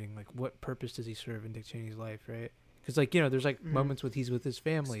he narrating? Like, what purpose does he serve in Dick Cheney's life, right? Because like there's like moments with he's with his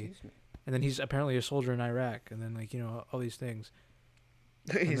family, Excuse me. and then he's apparently a soldier in Iraq, and then like all these things.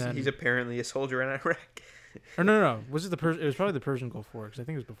 then- He's apparently a soldier in Iraq. Or no, was it the It was probably the Persian Gulf War because I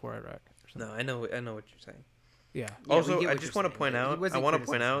think it was before Iraq. Or something. No, I know what you're saying. Yeah. Yeah, Also, we get I what just you're want to saying. point He out. I wasn't want to point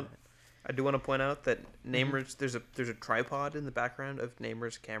criticizing out. I do want to point out that Naimur's there's a tripod in the background of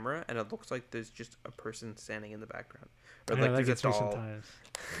Naimur's camera, and it looks like there's just a person standing in the background, or I know, like that there's gets a me doll. sometimes.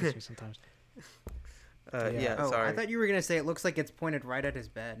 Gets me sometimes. Yeah, Yeah. Oh, sorry. I thought you were gonna say it looks like it's pointed right at his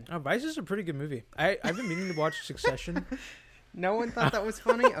bed. Oh, Vice is a pretty good movie. I've been meaning to watch Succession. No one thought that was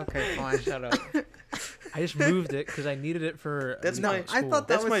funny. Okay, fine. Shut up. I just moved it because I needed it for. That's a my- week at I school. thought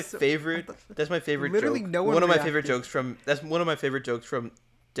that That's was my so- favorite. That's my favorite Literally joke. no one One of my reacted. favorite jokes from. That's one of my favorite jokes from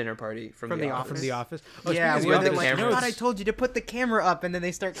Dinner Party from From The The Office. From The Office. Oh, Yeah, speaking where of they're The like, Office, I you know, thought I it's- told you to put the camera up, and then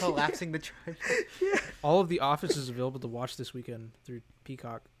they start collapsing the tripod. all of The Office is available to watch this weekend through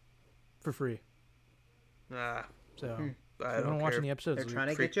Peacock for free. Ah, So Hmm. if I you don't want to watch care. any episodes, They're trying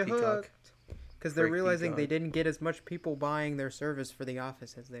to Freak get you Peacock. hooked. Because they're Freak realizing they Peacock. didn't get as much people buying their service for The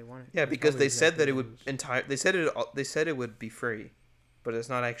Office as they wanted. Yeah, That's because probably they said that exactly it would what it is. They said it would be free, but it's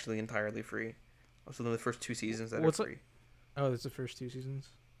not actually entirely free. Also, the first 2 seasons that What's are it- free. oh, that's the first 2 seasons.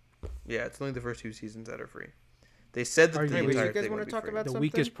 Yeah, it's only the first 2 seasons that are free. They said that Are the you- Wait, entire you guys thing wanna would be talk free. about The something?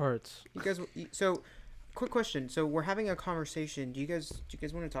 weakest parts. You guys, so quick question. So we're having a conversation. Do you guys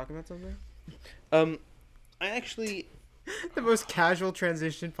want to talk about something? I actually The most casual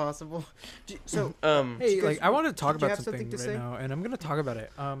transition possible. So Hey, you like guys- I wanted to talk did you about have something something to right say? now, and I'm gonna talk about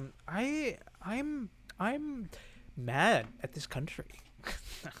it. I'm mad at this country.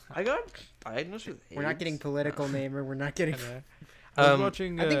 I got diagnosed with AIDS. we're not getting political, Namer. We're not getting. I was Um,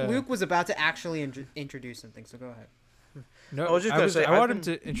 watching. I think Luke was about to actually introduce something. So go ahead. No, I was just gonna say, I I've wanted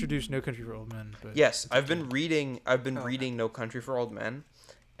been- to introduce No Country for Old Men, but Yes, I've been reading Oh. reading No Country for Old Men,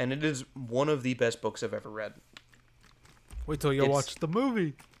 and it is one of the best books I've ever read. wait till you it's- watch the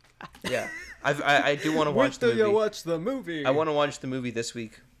movie. Yeah, I do want to watch the movie. watch the movie. I want to watch the movie this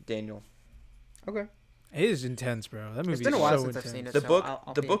week, Daniel. Okay. It is intense, bro. That movie It's been a is while so since I've intense. seen it. The so book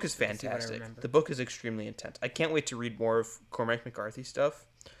I'll the be book is interested to see what I fantastic. remember. The book is extremely intense. I can't wait to read more of Cormac McCarthy stuff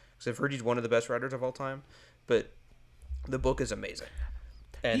because I've heard he's one of the best writers of all time. But the book is amazing.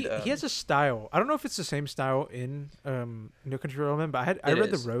 And He has a style. I don't know if it's the same style in No Country for Old Men, but I It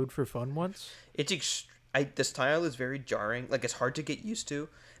read is. The Road for Fun once. the style is very jarring. Like it's hard to get used to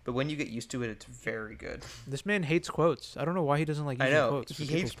but when you get used to it, it's very good. This man hates quotes. I don't know why he doesn't like I using know. quotes. He for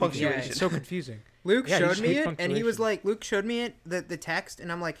people hates speaking. punctuation. It's so confusing. Luke Yeah, he showed just me hates it, and he was punctuation. like, Luke showed me it, the text,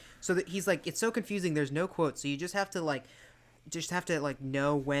 and I'm like, so that he's like, it's so confusing. There's no quotes, so you just have to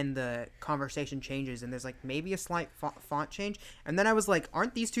know when the conversation changes, and there's like maybe a slight font change. And then I was like,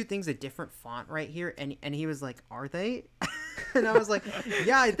 aren't these two things a different font right here? And he was like, are they? And I was like,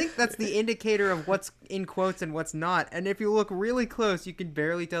 yeah, I think that's the indicator of what's in quotes and what's not. And if you look really close, you can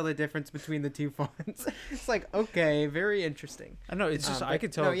barely tell the difference between the two fonts. It's like, okay, very interesting. I know. It's just I but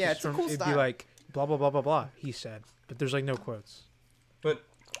could tell. no, yeah, just it's a from, cool it'd style. be like blah blah blah blah blah. He said, but there's like no quotes. But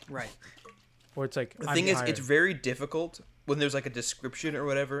Right. Or it's like the I'm thing is, tired. it's very difficult when there's like a description or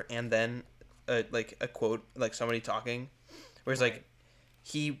whatever, and then like a quote, like somebody talking, where it's like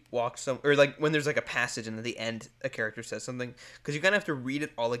he walks some, or like when there's like a passage and at the end a character says something, because you kind of have to read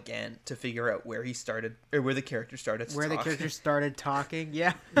it all again to figure out where he started or where the character started. To Where the talk. character started talking.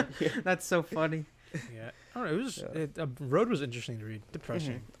 Yeah. That's so funny. Yeah, I don't know. It was Road was interesting to read.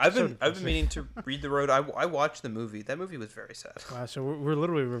 Depressing. I've So been depressing. meaning to read The Road. I watched the movie. That movie was very sad. Wow, so we're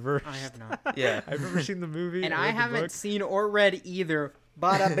literally reversed. I have not. Yeah. I've never seen the movie. And or I read the haven't book. seen or read either.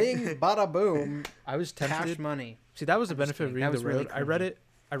 Bada bing, bada boom. I was Cash tempted. money. See, that was the I'm just benefit of kidding. That reading The was really Road. I read cringy. it.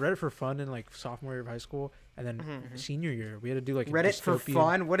 I read it for fun in like sophomore year of high school, and then senior year we had to do like a Read it for dystopian-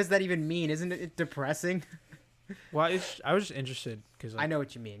 fun? What does that even mean? Isn't it depressing? Well, I was just interested because I know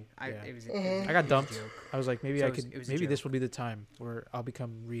what you mean. Yeah. It was I got dumped. I was like, maybe So I it was- could. it was a Maybe this joke. will be the time where I'll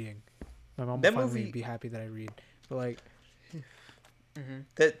become reading. My mom will That finally movie- be happy that I read. But like,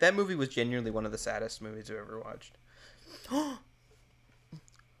 That movie was genuinely one of the saddest movies I've ever watched.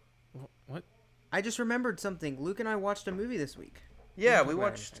 what? I just remembered something. Luke and I watched a movie this week. Yeah, Talk we about it in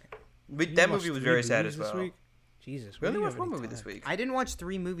a watched. second. You That watched movie was 3 very sad movies as this well. week? Jesus, We only do you watched have one any movie this time? week. I didn't watch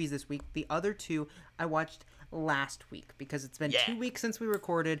 3 movies this week. The other 2 I watched last week because it's been Yeah. 2 weeks since we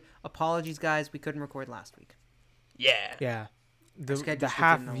recorded. Apologies, guys. We couldn't record last week. Yeah. Yeah, the schedules the just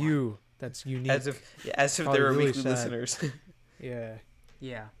half didn't align. view that's unique. As if Oh, they were really weekly sad. listeners. Yeah.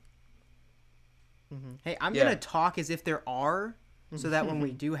 Yeah. Mhm. Hey, I'm Yeah. gonna talk as if there are, so that when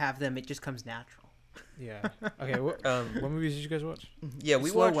we do have them, it just comes natural. Yeah. Okay. What what movies did you guys watch? Yeah, we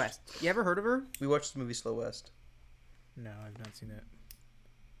Slow watched. West. You ever heard of her? We watched the movie Slow West. No, I've not seen it.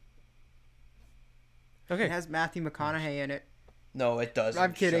 It Okay. has Matthew McConaughey in it. No, it doesn't.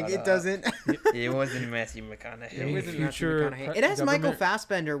 I'm kidding. Shut It up. doesn't. It wasn't Matthew McConaughey. It wasn't Matthew Future McConaughey. pre- It has Michael government-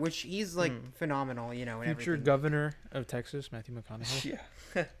 Fassbender, which he's like phenomenal, you know, and Future everything. governor of Texas, Matthew McConaughey.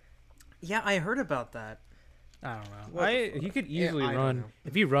 Yeah. Yeah, I heard about that. I don't know. What the He could easily I don't run. know.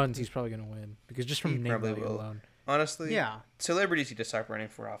 If he runs, he's probably gonna win because just from He name probably value will. alone. Honestly, Yeah. celebrities need to stop running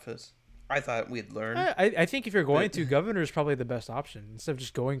for office. I thought we'd learn. I think if you're going But- to, governor is probably the best option instead of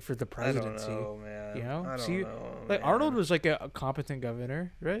just going for the I don't presidency. know, man. You know? I don't See, know, Like man. Arnold was like a competent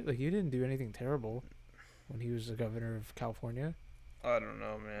governor, right? Like he didn't do anything terrible when he was the governor of California. I don't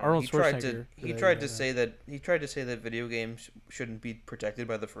know, man. Arnold he tried to. Schwarzenegger, He for tried the- to say that. He tried to say that video games shouldn't be protected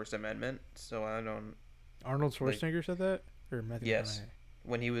by the First Amendment. So I don't. Arnold Schwarzenegger said that, or Matthew Yes.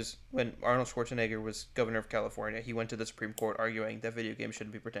 McConaughey? When Arnold Schwarzenegger was governor of California, he went to the Supreme Court arguing that video games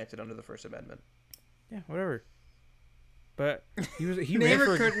shouldn't be protected under the First Amendment. Yeah, whatever. But he ran Never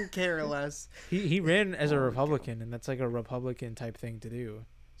for couldn't care less. he ran as a Republican, and that's like a Republican type thing to do.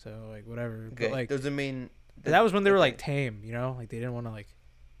 So like whatever. Okay, But like doesn't mean that was when they were okay. like tame, you know, like they didn't want to like.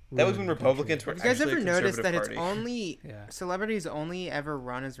 That was ruin when the country. Republicans were Have you guys actually ever a noticed that conservative it's party. only Yeah. celebrities only ever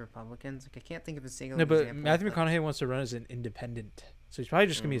run as Republicans? Like I can't think of a single No, but example. Matthew of that. McConaughey wants to run as an independent, so he's probably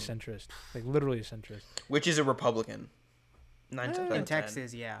just gonna be a centrist, like literally a centrist. Which is a Republican. 9 times out in of 10.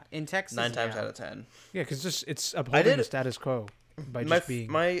 Texas, yeah. In Texas, 9 times yeah. out of 10. Yeah, because it's upholding did- the status quo by My just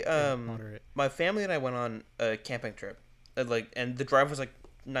being moderate. my family and I went on a camping trip, and the drive was like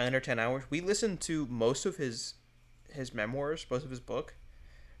 9 or 10 hours. We listened to most of his memoirs, most of his book.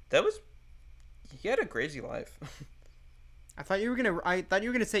 He had a crazy life. I thought you were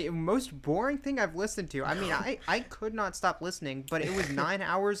gonna say most boring thing I've listened to. I mean, I could not stop listening, but it was 9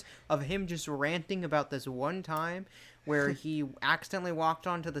 hours of him just ranting about this one time where he accidentally walked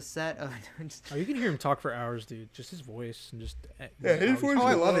onto the set of. Oh, you can hear him talk for hours, dude. Just his voice and just. Yeah, his how he's- voice Oh,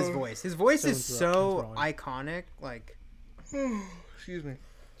 I is love his loud. voice. His voice So is so enthralling. iconic. Like, Excuse me.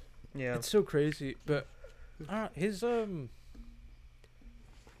 Yeah. It's so crazy, but his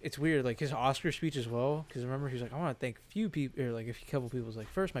it's weird, like his Oscar speech as well. Because remember, he was like, "I want to thank few people, or like a couple people." Was like,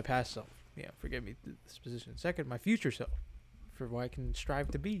 first, my past self, yeah, forgive me this position. Second, my future self, for what I can strive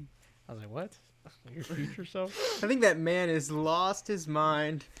to be. I was like, what? Your future self? I think that man has lost his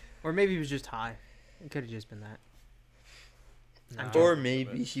mind, or maybe he was just high. It could have just been that. I'm Or joking,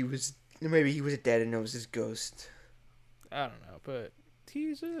 maybe he was dead and it was his ghost. I don't know, but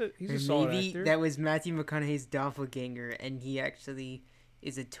he's a Or solid maybe actor. that was Matthew McConaughey's doppelganger, and he actually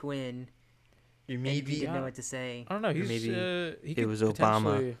is a twin. You And he maybe didn't know what to say. I don't know. He's maybe he it could was Obama.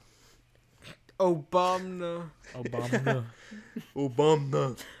 potentially- Obama. Obama.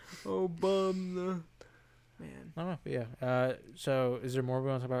 Obama. Man. I don't know. But yeah. So is there more we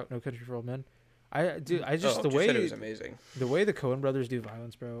want to talk about? No Country for Old Men. I just the just said way it was amazing. the way the Coen brothers do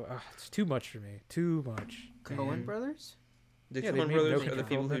violence, bro. It's too much for me. Too much. Coen Brothers? The Yeah, they Coen made brothers No are the Country for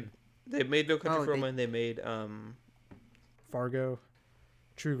people Old who Men. they made No Country Oh, for Old they- Men. They made Fargo,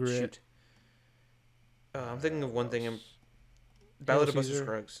 True Grit. shoot. I'm thinking of one thing. Ballad of Buster Caesar.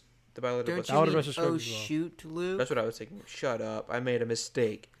 Scruggs. The Ballad of Don't Buster you Ballad of mean, Buster Scruggs oh as well. shoot, Luke? That's what I was thinking. Shut up! I made a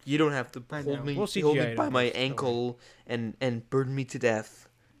mistake. You don't have to I hold know. me, We'll hold CGI me it by on my this, don't ankle and burn me to death.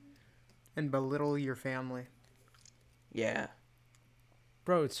 And belittle your family. Yeah.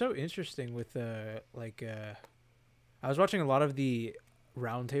 Bro, it's so interesting with I was watching a lot of the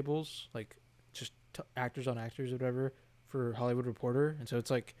roundtables, like just actors on actors or whatever for Hollywood Reporter, and so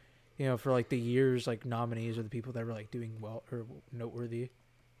it's like, you know, for like the year's like nominees or the people that were like doing well or noteworthy,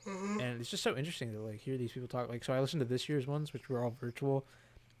 and it's just so interesting to like hear these people talk. Like, so I listened to this year's ones, which were all virtual,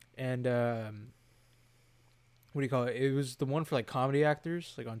 and what do you call it? It was the one for like comedy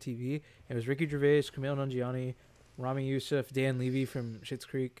actors, like on TV. It was Ricky Gervais, Kumail Nanjiani, Rami Youssef, Dan Levy from Schitt's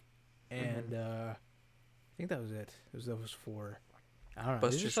Creek, and I think that was it. It was those four. I don't know. It's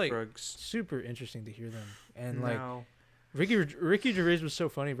Buster just like Scruggs. super interesting to hear them, and like No. Ricky Gervais was so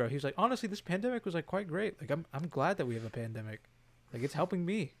funny, bro. He was like, honestly, this pandemic was like quite great. Like I'm glad that we have a pandemic. Like it's helping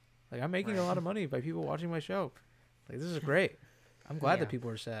me. Like I'm making a lot of money by people watching my show. Like this is great. I'm glad Yeah. that people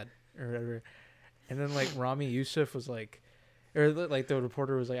are sad or whatever. And then like Rami Youssef was like, or like the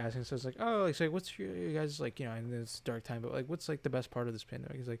reporter was like asking, so it's like, oh, like, so what's you guys like, you know, in this dark time, but like, what's like the best part of this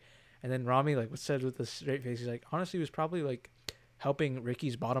pandemic? He's like, and then Rami like said with a straight face, he's like, honestly, it was probably like helping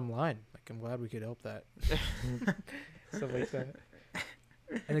Ricky's bottom line. Like I'm glad we could help that. Stuff like that.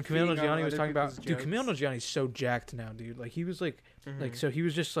 And then Kumail Feeding on Nanjiani was other talking about, people's dude, jokes. Kumail Nanjiani's so jacked now, dude. Like he was like, Mm-hmm. so he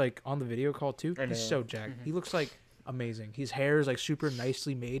was just like on the video call too. I He's know. so jacked. He looks like amazing. His hair is like super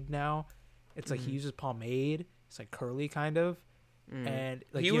nicely made now. It's like he uses pomade. It's like curly kind of, and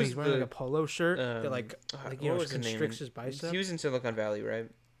like He you know, was he's wearing the, like a polo shirt that like what you know was his name? constricts his bicep. He was in Silicon Valley, right?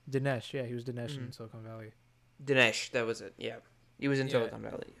 Dinesh, yeah, he was Dinesh in Silicon Valley. Dinesh, that was it. Yeah, he was in Yeah. Silicon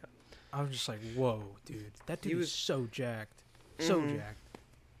Valley. Yeah. I was just like, whoa, dude, that dude He is was- so jacked, so jacked.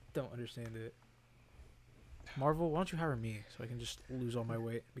 Don't understand it. Marvel, why don't you hire me so I can just lose all my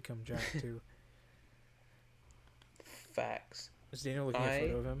weight and become jacked too? Facts. Is Daniel looking at a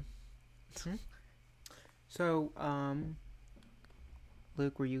photo of him? So,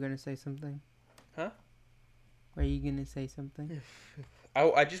 Luke, were you gonna say something? Huh? Were you gonna say something?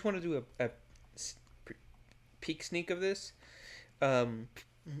 I just want to do a peek sneak of this.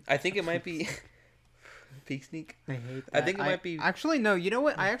 I think it might be peek sneak. I hate that. I think it might be- Actually, no. You know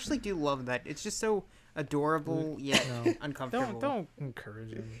what? I actually do love that. It's just so adorable yet No. uncomfortable. Don't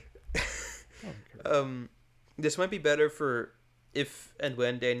encourage him. Don't encourage him. This might be better for if and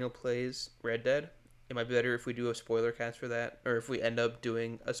when Daniel plays Red Dead. It might be better if we do a spoiler cast for that, or if we end up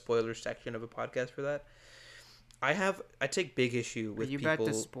doing a spoiler section of a podcast for that. I take big issue Are with you people. about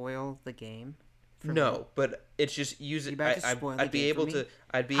to spoil the game? for me? No, but it's just use You it. about to spoil the I'd be game for able me? to.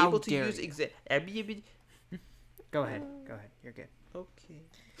 I'd be How able to dare use you. Go ahead. Go ahead. You're good. Okay.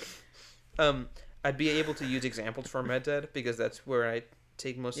 I'd be able to use examples from Red Dead because that's where I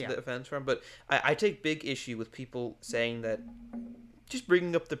take most Yeah. of the offense from. But I take big issue with people saying that, just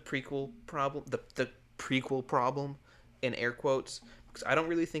bringing up the prequel problem, the prequel problem, in air quotes, because I don't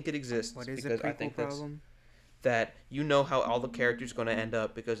really think it exists. What is a because I prequel think problem? that you know how all the characters going to end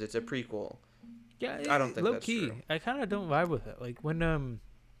up because it's a prequel. Yeah, I don't think low that's key. true. I kind of don't vibe with it. Like when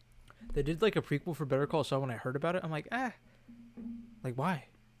they did like a prequel for Better Call Saul. When I heard about it, I'm like, like why?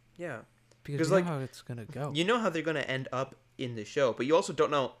 Yeah. Because 'Cause, you like, know how it's gonna go. You know how they're going to end up in the show, but you also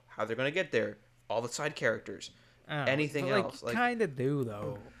don't know how they're going to get there. All the side characters. I don't know, anything but, else, like- kind of do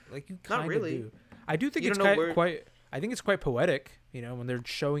though. Like you kind of really. do. I do think You it's don't know quite, where- quite. I think it's quite poetic. You know, when they're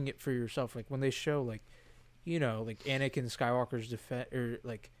showing it for yourself. Like when they show like, you know, like Anakin Skywalker's defense or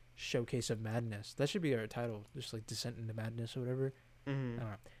like showcase of madness. That should be our title, just like Descent into Madness or whatever. Mm-hmm. I don't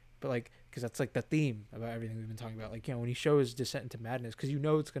know. But like, because that's like the theme about everything we've been talking about. Like, you know, when he shows Descent into Madness, because you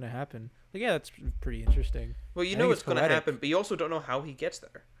know it's gonna happen. Like, yeah, that's pretty interesting. Well, you I know think it's it's going to poetic. happen, but you also don't know how he gets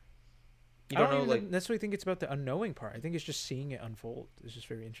there. You I don't know, even like... necessarily think it's about the unknowing part. I think it's just seeing it unfold. It's just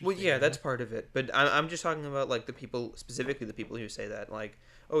very interesting. Well, yeah, you that's know? part of it. But I'm just talking about, like, the people, specifically the people who say that. Like,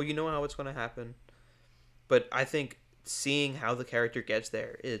 oh, you know how it's going to happen. But I think seeing how the character gets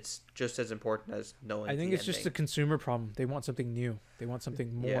there is just as important as knowing. I think the it's just a ending. consumer problem. They want something new. They want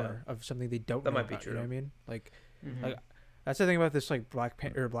something more Yeah. of something they don't That know might be about, you know true. what I mean? Like, Mhm. like that's the thing about this like Black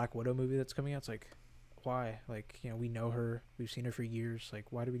Widow movie that's coming out. It's like, why? Like, you know, we know her. We've seen her for years.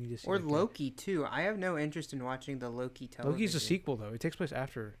 Like, why do we need to see Or like, Loki too. I have no interest in watching the Loki television. Loki's a sequel though. It takes place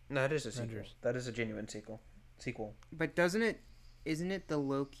after. No, it is a sequel. Avengers. That is a genuine sequel. But isn't it the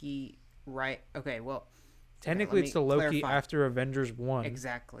Loki right? Okay, well, Technically, let it's the me Loki clarify. after Avengers 1,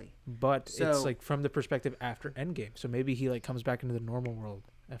 exactly. but So- it's like from the perspective after Endgame. So maybe he like comes back into the normal world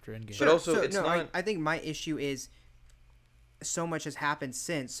after Endgame. But also, it's no, not- I think my issue is so much has happened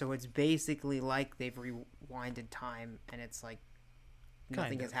since, so it's basically like they've rewinded time, and it's like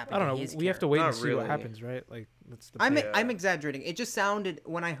nothing Kinda. has happened. I don't to know. his We have to character. wait Not and see really. what happens, right? Like that's the. I'm point. Yeah. I'm exaggerating. It just sounded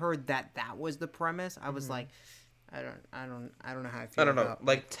when I heard that was the premise. I was like, I don't know how I feel. I don't know. About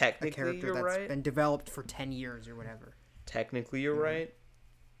Like a technically, character you're that's right. been developed for 10 years or whatever. Technically, you're right,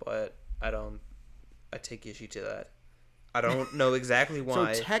 but I take issue to that. I don't know exactly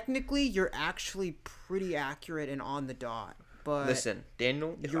why. So technically, you're actually pretty accurate and on the dot. But Listen,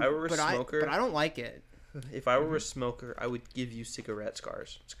 Daniel, if you're- I were a but smoker, but I don't like it. if I were a smoker, I would give you cigarette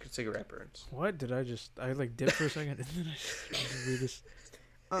scars, cigarette burns. What did I just? I like dipped for a second, and then I just read this.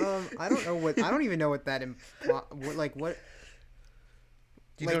 I don't know what. I don't even know what that implies. Like what?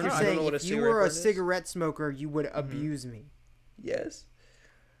 Do you Like know- you're I don't saying, know what if a you cigarette were a burn is? cigarette smoker, you would abuse me. Yes.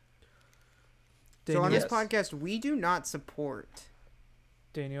 So on Yes. this podcast, we do not support.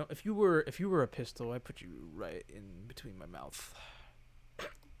 Daniel, if you were a pistol, I'd put you right in between my mouth.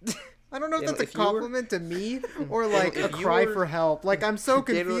 I don't know if Daniel, that's a if you were- compliment to me or like Daniel, a if you cry were- for help. Like I'm so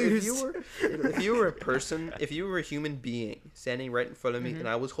Daniel, confused. if you were a person, if you were a human being standing right in front of me and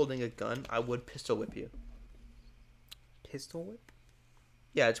I was holding a gun, I would pistol whip you. Pistol whip.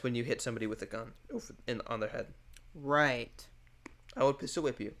 Yeah, it's when you hit somebody with a gun on their head. Right. I would pistol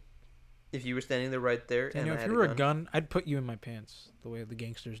whip you. If you were standing there right there Daniel, and I if had you were a a gun, I'd put you in my pants the way the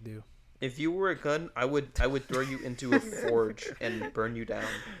gangsters do. If you were a gun, I would throw you into a forge and burn you down.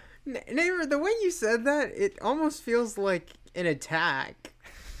 Neighbor, the way you said that, it almost feels like an attack.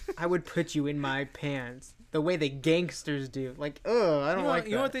 I would put you in my pants. The way the gangsters do. Like, I don't You know, like that.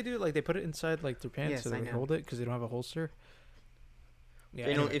 you know what they do? Like they put it inside like their pants Yes, so I they know. hold it because they don't have a holster. Yeah,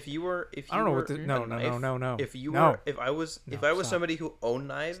 You know, anyway. if you were I don't know were what the, no, a no, knife, no, no, no. If you No. were if I was No, stop. somebody who owned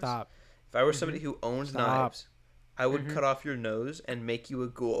knives, Stop. if I were somebody who owned Stop. knives, I would cut off your nose and make you a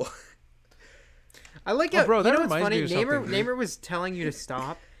ghoul. I like Oh, how, bro, you that know what's reminds me funny? of Neighbor, something, dude. Neighbor was telling you to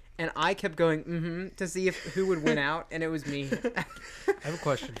stop, and I kept going, to see who would win out, and it was me. I have a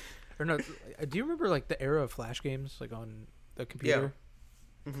question. Or no, do you remember like the era of flash games like on the computer?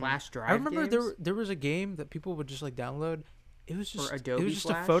 Flash drive I remember games? there was a game that people would just like download. It was just Adobe it was just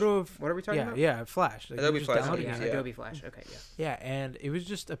Flash? a photo of What are we talking yeah, about? Yeah, Flash. Like, you Adobe just Flash download Oh, it, yeah, yeah. Adobe Flash. Okay, yeah. Yeah, and it was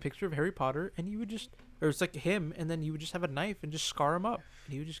just a picture of Harry Potter, and you would just, or it's like him, and then you would just have a knife and just scar him up,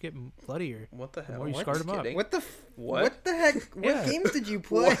 and he would just get bloodier. What the hell? more you What? scarred him up. Kidding? What the What? the heck? What Yeah. games did you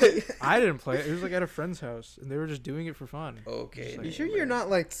play? I didn't play it. It was like at a friend's house, and they were just doing it for fun. Okay. Like- You sure you're not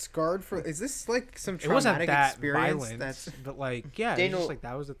like scarred for? Is this like some It wasn't traumatic that experience? violent, That's but like, yeah, it was Daniel- just like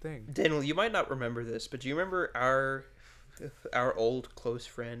that was the thing. Daniel, you might not remember this, but do you remember our old close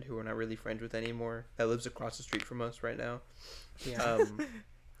friend who we're not really friends with anymore that lives across the street from us right now? yeah.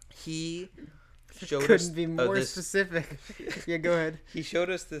 He showed Couldn't us be more this. specific. Yeah, go ahead. He showed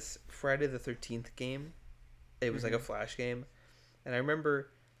us this Friday the 13th game. It was like a flash game, and I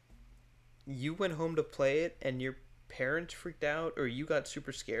remember you went home to play it, and your parents freaked out, or you got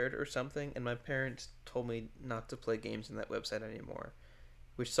super scared or something, and my parents told me not to play games on that website anymore,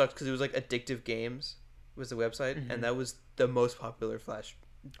 which sucked because it was like Addictive Games was the website, and that was the most popular flash.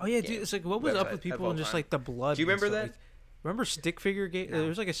 Oh yeah, game dude, it's like what was up website with of people all and just time. like the blood? Do you and remember stuff, that? like- remember stick figure game? No. It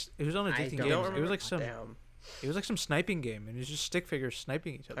was like it was on I Addicting don't Games. remember. It was like some Damn, it was like some sniping game, and it was just stick figures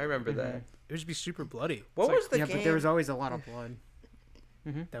sniping each I other. remember that. It would just be super bloody. What It's was the Yeah, game? but there was always a lot of blood.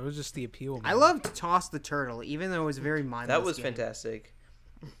 like, that was just the appeal. I man. loved Toss the Turtle, even though it was a very mindless. that was game, fantastic.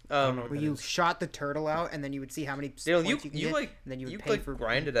 don't know what Where that you is. shot the turtle out, and then you would see how many Daniel, points you you could like get, and then you would you pay like for.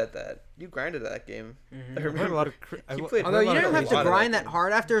 grinded at that. You grinded that game. I I played remember a lot of. I You lo- played- I Although played you a lot don't of have a to lot of grind that that game.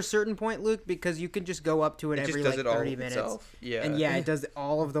 hard after a certain point, Luke, because you can just go up to it, It just every does like it all 30 minutes. itself. Yeah. And yeah, it does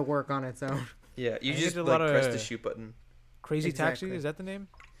all of the work on its own. Yeah, you I just did a like lot press of- the shoot button. Crazy Exactly. Taxi, is that the name?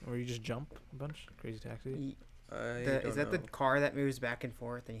 Where you just jump a bunch? Crazy Taxi. Is that the car that moves back and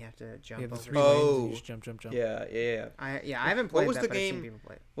forth and you have to jump Yeah, the over? 3 lanes. And Oh. you just jump. Yeah. I haven't What played was that, the but I've seen game- people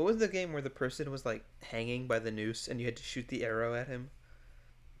play it. What was the game where the person was like hanging by the noose and you had to shoot the arrow at him?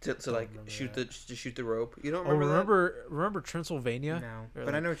 to like remember shoot that. to shoot the rope. You don't Oh, remember remember Transylvania? No, Or, but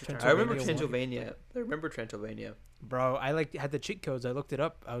I like, know what you're that? talking I about. remember Transylvania Transylvania. I remember Transylvania. Bro, I like had the cheat codes. I looked it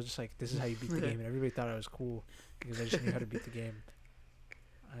up. I was just like, this is how you beat the game, and everybody thought I was cool because I just knew how to beat the game.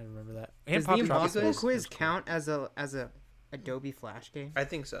 I remember that. And Does the Pop Impossible Tropico was Quiz cool. count as a Adobe Flash game? I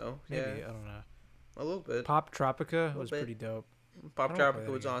think so. Maybe, Yeah, I don't know. a little bit. Pop Tropica was bit. pretty dope. Pop I don't play Tropica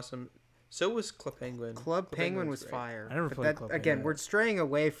that was game. awesome. So was Club Penguin. Club Penguin was great. fire. I never but played that, Club again, Penguin. we're straying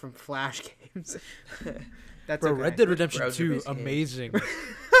away from Flash games. That's Bro, okay. Red Dead Redemption Browser 2, based games. amazing.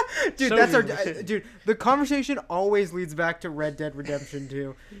 Dude, So that's our good. dude. The conversation always leads back to Red Dead Redemption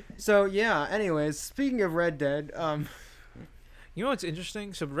 2. So yeah. Anyways, speaking of Red Dead, You know what's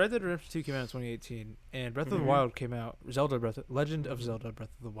interesting? So Red Dead Redemption 2 came out in 2018, and Breath of the Mhm. Wild came out. Legend of Zelda Breath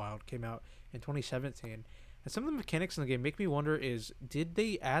of the Wild came out in 2017. And some of the mechanics in the game make me wonder: did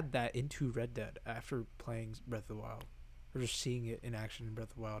they add that into Red Dead after playing Breath of the Wild, or just seeing it in action in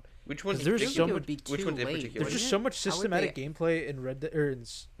Breath of the Wild? Which one's There's in so particular? much- it would be which too one's in late. particular? There's just wouldn't so it? much How would systematic they- gameplay in Red Dead or in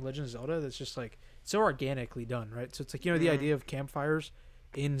Legend of Zelda that's just like so organically done, right? So it's like the Mhm. idea of campfires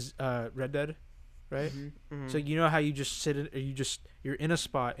in Red Dead, right? Mhm. Mhm. So you know how you just sit in, or you're in a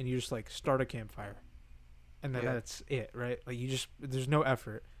spot and you just like start a campfire, and then Yeah. that's it, right? Like there's no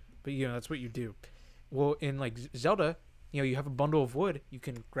effort, but that's what you do. Well, in like Zelda, you have a bundle of wood, you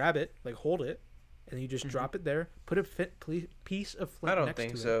can grab it, like hold it, and you just Mhm. drop it there, put a piece of flint I don't next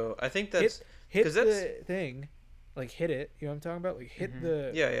think to it. so. I think that's Hit 'cause the that's- thing, like hit it. You know what I'm talking about? Like hit Mhm.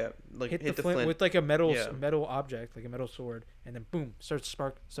 the yeah. Like hit hit the flint, with like a Yeah. metal object, like a metal sword, and then boom, starts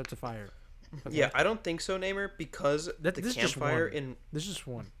a fire. Okay? Yeah, I don't think so, Naimur, because That- the this is just campfire one. in This is just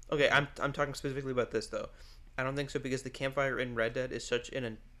one. okay, I'm talking specifically about this though. I don't think so because the campfire in Red Dead is such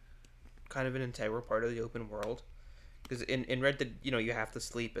an kind of an integral part of the open world. Because in Red Dead, you have to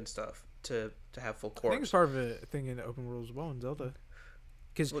sleep and stuff to have full I think corpse. it's part of a thing in the open world as well in Zelda.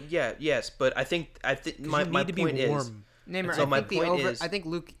 Because Well, yeah, yes, but I think my you my need to be point is warm. Namer, So I my think the point is- I think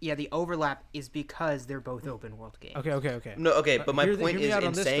Luke. Yeah, the overlap is because they're both open world games. Okay. no okay, but my hear point me is out on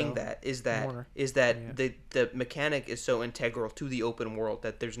in this, saying though. that More. is that Yeah. the mechanic is so integral to the open world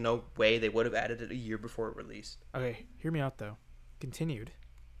that there's no way they would have added it a year before it released. Okay, hear me out though. Continued.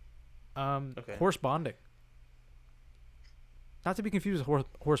 Okay. Horse bonding. Not to be confused with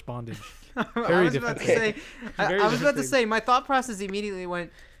horse bondage. I Very was about to different. say. Very I was about to different say. My thought process immediately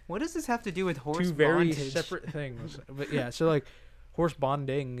went, "What does this have to do with horse Two very bondage?" separate things. But yeah, so like horse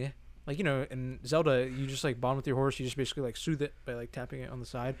bonding, like in Zelda, you just like bond with your horse. You just basically like soothe it by like tapping it on the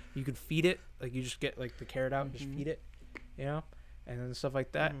side. You could feed it, like you just get like the carrot out and just Mhm. feed it, and then stuff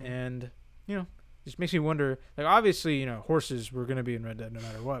like that. Mhm. And just makes me wonder. Like obviously, horses were gonna be in Red Dead no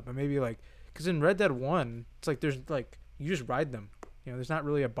matter what. But maybe like because in Red Dead 1, it's like there's like you just ride them. There's not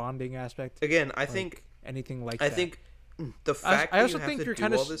really a bonding aspect. Again, I like, think anything like I that. think the fact I that also you have think to you're do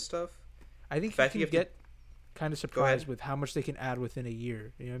kinda all s- this stuff. I think you fact can you have to- get kind of surprised with how much they can add within a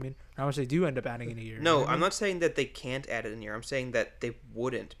year. You know what I mean? How much they do end up adding in a year. you know No, what I I'm mean? not saying that they can't add it in here. I'm saying that they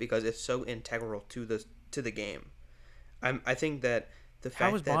wouldn't because it's so integral to the game. I think that the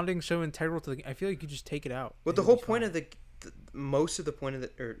fact How is that bonding so integral to the game? I feel like you just take it out. well, and the you'll whole be point fine. of most of the point of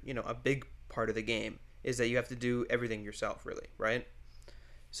the or a big part of the game is that you have to do everything yourself, really, right?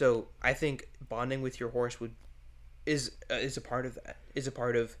 So I think bonding with your horse is a part of that. Is a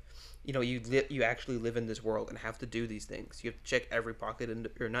part of you actually live in this world and have to do these things. You have to check every pocket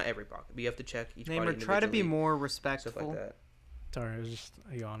or not every pocket, but you have to check each Namer, pocket try to be individually, more stuff respectful. like that. Sorry, it was just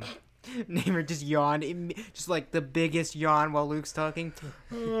a yawn. Namer just yawned, just like the biggest yawn while Luke's talking.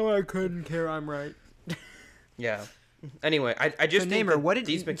 Oh, I couldn't care. I'm right. Yeah. Anyway, I just So think Namer, that what did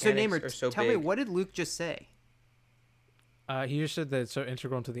these so mechanics Namer, are so tell big. me, what did Luke just say? He just said that it's so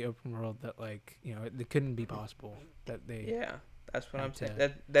integral into the open world that it couldn't be possible that they. Yeah, that's what I'm Had saying.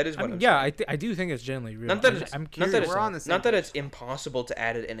 to- That is I what mean, I'm yeah, saying. I do think it's generally real. Not that I'm not curious. that it's, We're on the same not that page. it's impossible to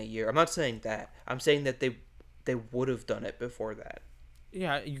add it in a year. I'm not saying that. I'm saying that they would have done it before that.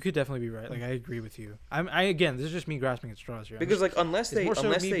 Yeah, you could definitely be right. Like I agree with you. I again, this is just me grasping at straws here. I'm Because just- like unless it's more so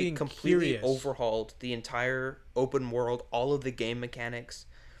me they being completely curious. overhauled the entire open world, all of the game mechanics,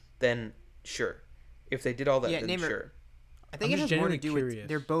 then sure. If they did all that, Yeah, then Namer, sure. I think I'm it just has more to genuinely do with curious.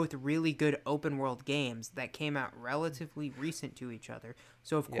 they're both really good open world games that came out relatively recent to each other.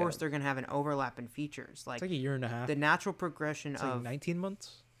 So of course Yeah. they're gonna have an overlap in features. Like it's like a year and a half. the natural progression It's like of 19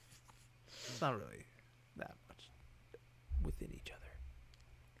 months. It's not really that much within each other.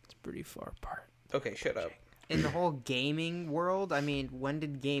 It's pretty far apart. Okay, shut up. in the whole gaming world. I mean, when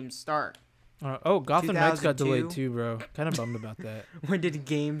did games start? Gotham Knights got 2002? delayed too, bro. Kind of bummed about that. When did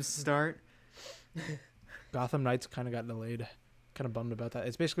games start? Gotham Knights kind of got delayed. Kind of bummed about that.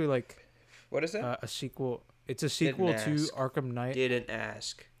 It's basically like What is that? a sequel. It's a sequel to ask. Arkham Knight. Didn't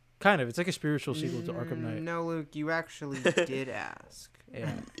ask. Kind of. It's like a spiritual sequel to Arkham Knight. No, Luke, you actually did ask.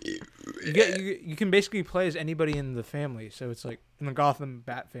 Yeah. You can basically play as anybody in the family, so it's like in the Gotham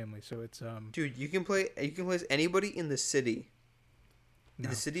Bat family. So it's Dude, you can play as anybody in the city. In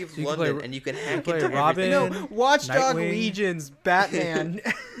the city of So you can London, play- and you can you hack play into Robin, everything. No, Watchdog Nightwing. Legion's Batman.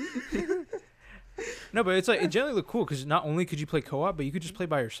 no, but it's like it generally looked cool because not only could you play co-op, but you could just play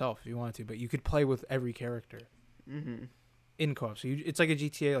by yourself if you wanted to. But you could play with every character Mm-hmm. in co-op. So it's like a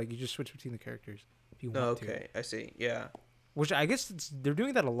GTA. Like you just switch between the characters if you want Oh, to. okay, I see. Yeah. Which I guess they're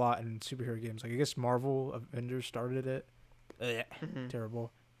doing that a lot in superhero games. Like I guess Marvel Avengers started it. Mhm.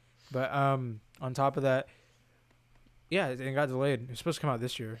 Terrible. But on top of that, yeah, it got delayed. It's supposed to come out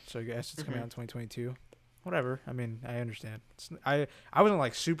this year, so I guess it's coming out in 2022. Whatever. I mean, I understand. I wasn't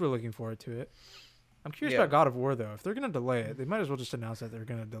like super looking forward to it. I'm curious Yeah. about God of War though. If they're gonna delay it, they might as well just announce that they're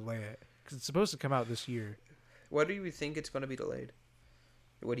gonna delay it because it's supposed to come out this year. Why do you think it's going to be delayed?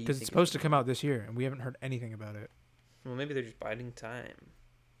 What do you? Because think it's supposed to come out this year, and we haven't heard anything about it. Well, maybe they're just biding time.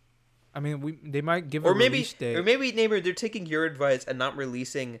 I mean, they might give Or a maybe, release date. or maybe, neighbor, they're taking your advice and not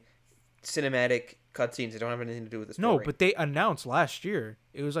releasing cinematic cutscenes. They don't have anything to do with the story. No, but they announced last year.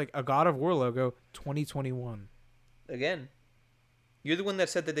 It was like a God of War logo, 2021. Again, you're the one that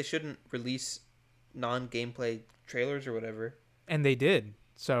said that they shouldn't release non-gameplay trailers or whatever. And they did.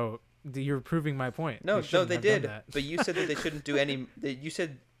 So you're proving my point. No, shouldn't they have done did. that. But you said that they shouldn't do any. You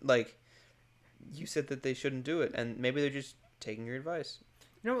said that they shouldn't do it, and maybe they're just taking your advice.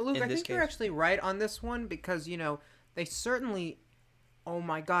 You know what, Luke, In I this think you're case. actually right on this one because, they certainly... Oh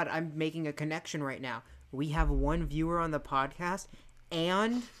my god, I'm making a connection right now. We have one viewer on the podcast,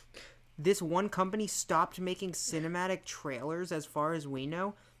 and this one company stopped making cinematic trailers as far as we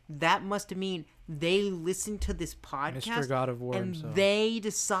know. That must mean they listened to this podcast Mr. God of War and himself. they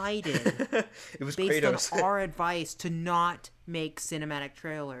decided, It was based Kratos. on our advice, to not make cinematic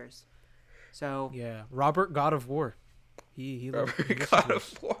trailers. So, Yeah, Robert God of War. He Robert God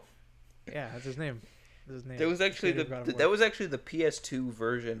of War. Yeah, that's his name. That's his name. That was actually Creator of God of War. that was actually the PS2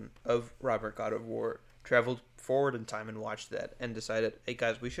 version of Robert God of War. Traveled forward in time and watched that and decided, hey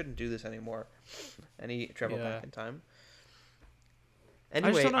guys, we shouldn't do this anymore. And he traveled Yeah. back in time. I just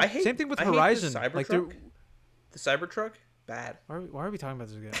Anyway, don't know. I hate Same thing with I hate Horizon. The Like, Cybertruck. The Cybertruck, bad. why are we talking about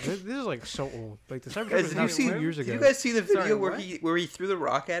this again? This is like so old. Like the Cybertruck Guys, was did out you see? 2 years Did ago. you guys see the video Sorry, where what? he threw the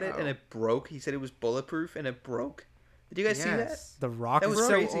rock at it and Oh. it broke? He said it was bulletproof and it broke. Did you guys see that? yes. The Rock That was was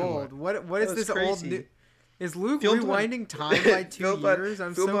So crazy. old. What is That was this old... crazy. Is Luke Filmed on- rewinding time by 2 filmed years?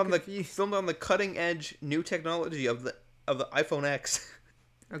 I'm filmed so on confused. filmed on the cutting edge new technology of the iPhone X.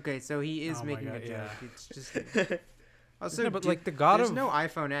 Okay, so he is Oh my making a God, joke. yeah. It's just also, No, but like the God there's of no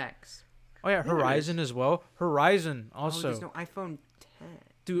iPhone X. Oh yeah, there is. Horizon as well. Horizon Oh, also. there's no iPhone 10.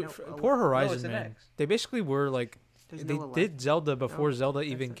 Dude, No, poor it's Horizon, an man. X. They basically were like There's they no 11. did Zelda before No, Zelda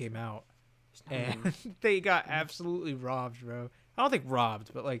that's even it. came out, There's no- and they got absolutely robbed, bro. I don't think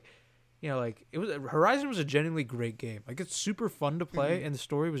robbed, but like, like it was Horizon was a genuinely great game. Like it's super fun to play, and the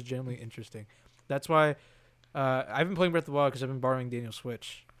story was genuinely interesting. That's why I've been playing Breath of the Wild because I've been borrowing Daniel's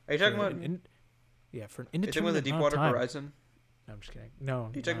Switch. Are you talking for about? yeah, for an Are you talking about indeterminate the amount of Deepwater time. Horizon? No, I'm just kidding. No,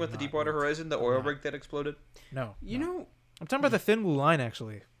 Are you talking no, about the I'm not. Deepwater Horizon, the I'm oil not. rig that exploded? No, You no. know, I'm talking about the Thin Blue Line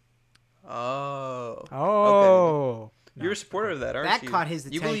actually. Oh. Oh, no. You're a supporter of that, aren't that you? caught his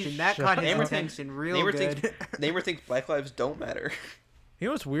You attention. believe- That Shut caught his up. attention real Naimur good. Naimur thinks Black lives don't matter. You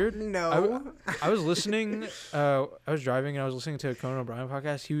know what's weird? no. I was listening. I was driving and I was listening to a Conan O'Brien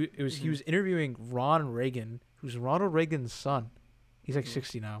podcast. He was interviewing Ron Reagan, who's Ronald Reagan's son. He's like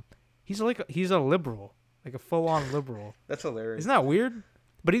 60 now. He's a liberal, like a full on liberal. That's hilarious. Isn't that weird?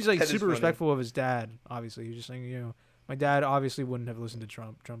 But he's like That is super funny. respectful of his dad. Obviously, he's just saying, my dad obviously wouldn't have listened to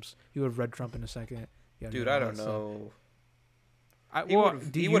Trump. He would have read Trump in a second. Yeah, Dude, all I that don't stuff. know.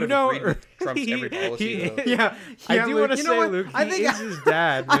 Do He you would've know? agreed with Trump's He- every policy, he- though. Yeah, I yeah, do Luke, want to you say, know what? Luke, I he think is his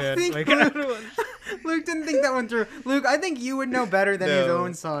dad, I man. think Like, Luke didn't think that one through. Luke, I think you would know better than his No.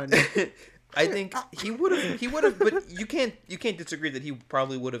 own son. I think he would have, but you can't disagree that he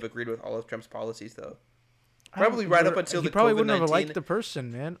probably would have agreed with all of Trump's policies, though. Probably right up until he the probably wouldn't have COVID-19 liked the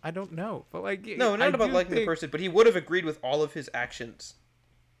person, man. I don't know, but like, No, not I about do liking the think- person, but he would have agreed with all of his actions.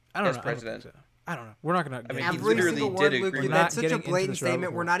 I don't as know. I don't president. think so. I don't know. We're not gonna. I mean, get he into Every this. literally single did word, agree Luke, with We're that's not such a getting into blatant this rabbit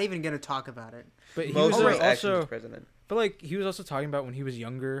statement. We're hole. not even going to talk about it. But he Most was of his actions also, as president. but like he was also talking about when he was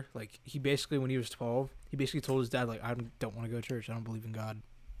younger. Like he basically, when he was 12, he basically told his dad, like, I don't want to go to church. I don't believe in God.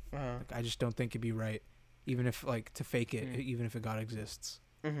 Uh-huh. Like I just don't think it'd be right, even if like to fake it, even if a God exists.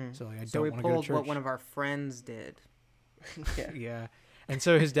 Mm-hmm. So like I So don't we want to go to pulled church. what one of our friends did. Yeah. Yeah, and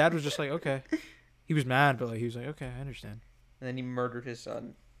so his dad was just like, okay. He was mad, but like he was like, okay, I understand. And then he murdered his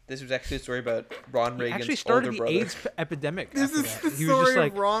son. This was actually a story about Ron He Reagan's actually started older the brother. AIDS epidemic. This after is that. the He was just story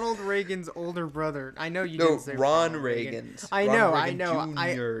like, of Ronald Reagan's older brother. I know you No, didn't say Ron Ronald Reagan. Reagan's. I Ronald know, Reagan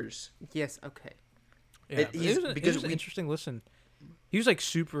I know. Jr.'s. Yes, okay. yeah, it- he's- it was because an we- interesting listen. He was like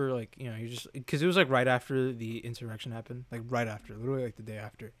super like he was just because it was like right after the insurrection happened, like right after, literally like the day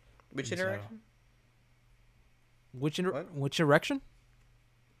after. Which And so- interaction? What? Which erection?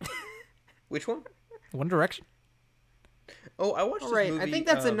 Which one? One Direction. Oh, I watched All this right, movie. I think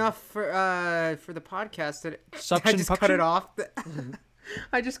that's enough for the podcast. I Suction just cut puction? it off.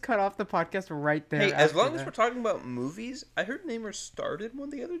 I just cut off the podcast right there. Hey, as after long as that. we're talking about movies, I heard Naimur started one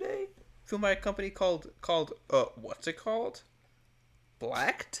the other day. Filmed by a company called what's it called?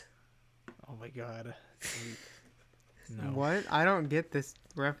 Blacked? Oh my god. No. What? I don't get this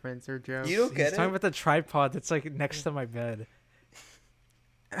reference or joke. You don't He's get talking it? about the tripod that's like next to my bed.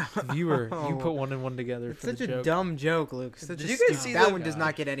 Viewer, you put one and one together It's for such the a joke. dumb joke, Luke. Such Did a you guys stupid- see that the- one does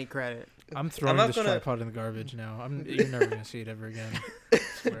not get any credit. I'm throwing not this gonna- tripod in the garbage now. You're never gonna see it ever again.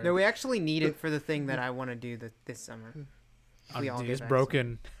 Swear. No, we actually need it for the thing that I want to do this summer. We all Dude, get it's that,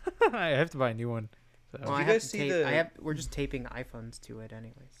 broken. I have to buy a new one. So. Well, you I guys have to see tape. the- We're just taping iPhones to it,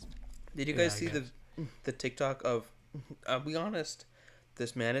 anyways. Did you Yeah, guys I see the TikTok of? I'll be honest.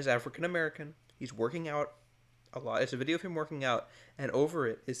 This man is African American. He's working out a lot. It's a video of him working out, and over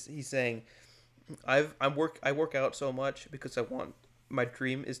it is he's saying, I work out so much because my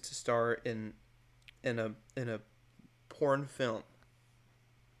dream is to star in a porn film,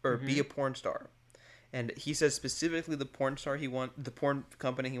 or be a porn star." And he says specifically the porn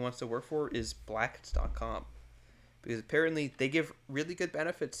company he wants to work for is Blacked.com, because apparently they give really good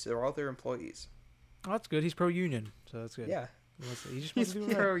benefits to all their employees. Oh, that's good. He's pro-union, so that's good. Yeah. He just wants He's to do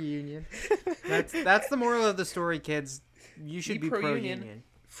right. pro-union. That's the moral of the story, kids. You should Be be pro-union. pro-union.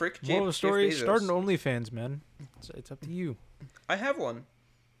 Frick Moral of the story: Jeff Bezos. start an OnlyFans, man. It's up to you. I have one.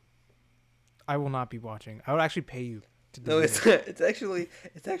 I will not be watching. I would actually pay you to do No, it.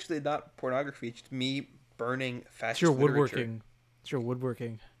 it's actually not pornography. It's just me burning fascist It's your literature. woodworking. It's your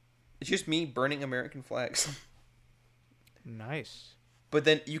woodworking. It's just me burning American flags. Nice. But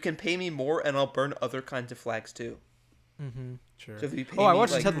then you can pay me more, and I'll burn other kinds of flags too. Mm-hmm. Sure. So if you pay Oh, I me,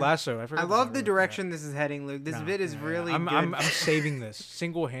 watched like, Ted Lasso. I I forgot love to the talk about direction this is heading, Luke. This that. vid is Yeah, really I'm, good. I'm saving this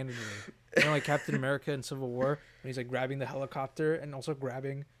single-handedly. You know, like Captain America in Civil War, when he's like grabbing the helicopter and also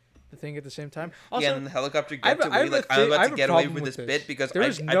grabbing the thing at the same time. Also, yeah, and the helicopter I have gets a- I away. have a Like thi- I'm I about have to a get away problem with this with bit because there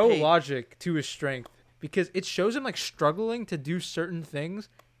is I no pay... logic to his strength, because it shows him like struggling to do certain things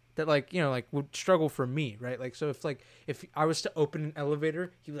that would struggle for me, right? Like, so if I was to open an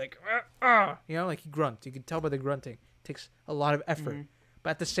elevator, he'd be like he grunt. You can tell by the grunting. It takes a lot of effort. Mm-hmm. But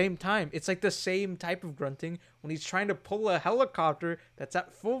at the same time, it's like the same type of grunting when he's trying to pull a helicopter that's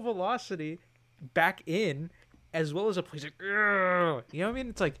at full velocity back in, as well as a place like, you know what I mean?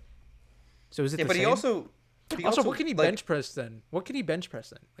 It's like, so is it Yeah, the but same? he also What can he bench press then? What can he bench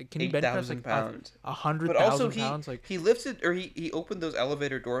press then? Like, can he bench press 8,000 like pounds. 100,000 pounds? Like, he lifted, or he opened those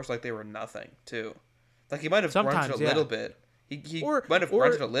elevator doors like they were nothing too. Like he might have grunted Sometimes, a yeah. little bit. He Or- might have or-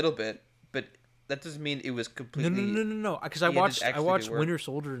 grunted a little bit, but that doesn't mean it was completely. no. Because I he had to watched actually do work. Winter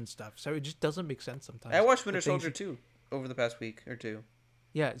Soldier and stuff, so it just doesn't make sense sometimes. I watched The Winter things Soldier too over the past week or two.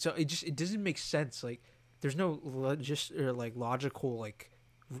 Yeah, so it doesn't make sense. Like, there's no logical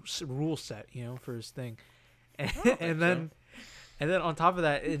rule set, for his thing, and then on top of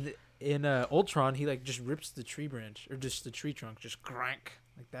that, in Ultron, he just rips the tree branch or just the tree trunk, just crank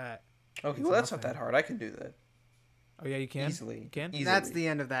like that. Okay, It's well that's not nothing. that hard. I can do that Oh yeah, you can easily. You can. Easily. That's the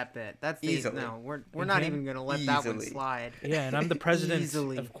end of that bit. That's the Easily. no. We're You not can? even gonna let that one Easily. slide. Yeah, and I'm the president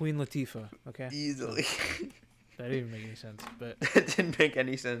Easily. of Queen Latifah. Okay, easily. that didn't even make any sense, but That didn't make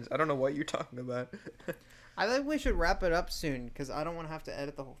any sense. I don't know what you're talking about. I think we should wrap it up soon because I don't want to have to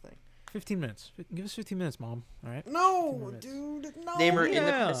edit the whole thing. 15 minutes. Give us 15 minutes, Mom. All right. No, 15 dude, no. Namer,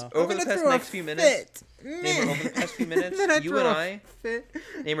 yeah. over the past next few minutes, Namer, over the past few minutes, you and I, Fit.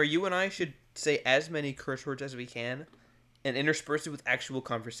 Namer, you and I should say as many curse words as we can, and intersperse it with actual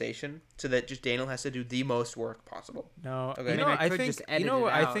conversation, so that just Daniel has to do the most work possible. No, Okay. you know, I mean, I I could think just edit it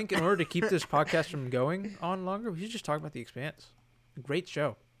I out. think in order to keep this podcast from going on longer, we should just talk about The Expanse. Great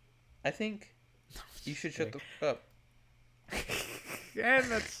show. I think you should shut the f up. And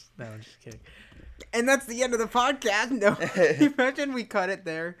that's no, I'm just kidding. And that's the end of the podcast. No, imagine we cut it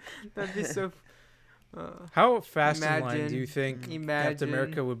there. That'd be so. How fast in line do you Imagine- think imagine- Captain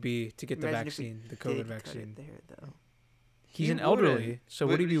America would be to get the imagine if we vaccine, the COVID did cut vaccine? it there, though. He's He an elderly, wouldn't, so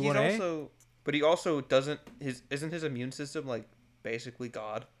but would he be he's 1A? also, but he also doesn't. Isn't his immune system like basically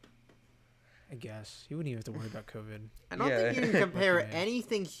God? I guess he wouldn't even have to worry about COVID. I don't Yeah. think you can compare Lucky man.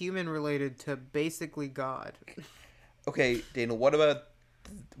 anything human related to basically God. Okay, Daniel. What about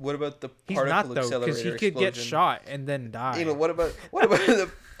What about the He's particle not though, accelerator because he could explosion? get shot and then die. Daniel, what about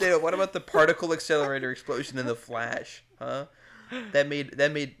the particle accelerator explosion in the Flash? Huh? That made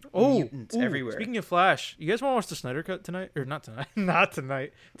mutants everywhere. Speaking of Flash, you guys want to watch the Snyder Cut tonight? Or not tonight? Not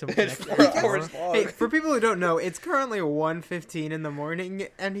tonight. It's 4 hours long. Hey, for people who don't know, it's currently 1:15 in the morning,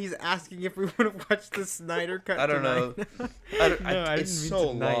 and he's asking if we want to watch the Snyder Cut I don't know. tonight. I It's didn't mean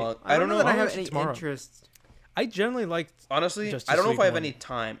so tonight. long. I don't know that I I'll have watch it any tomorrow. interest. I generally liked. Honestly, Justice I don't know if League I have 1. any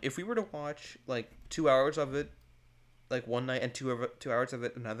time. If we were to watch like 2 hours of it, like one night, and 2 hours of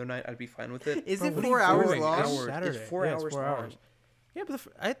it another night, I'd be fine with it. Is Bro, it what are 4 you hours doing? long? It's Hours. Saturday. It's 4 Yeah, hours long. Yeah, but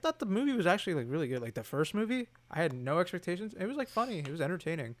I thought the movie was actually like really good. Like the first movie, I had no expectations. It was like funny. It was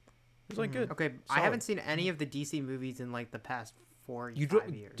entertaining. It was like good. Okay, I Solid. haven't seen any of the DC movies in like the past 4 You 5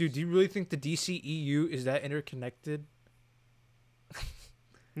 do, years. dude? Do you really think the DCEU is that interconnected?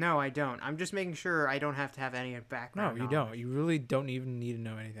 No, I don't. I'm just making sure I don't have to have any No, background. you don't. You really don't even need to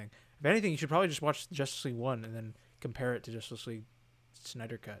know anything. If anything, you should probably just watch Justice League 1 and then compare it to Justice League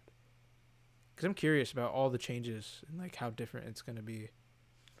Snyder Cut. Because I'm curious about all the changes and like how different it's going to be.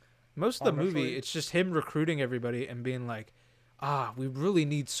 Most of the movie, Honestly- it's just him recruiting everybody and being like, we really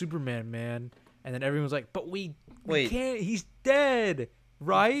need Superman, man. And then everyone's like, but we Wait. can't. He's dead,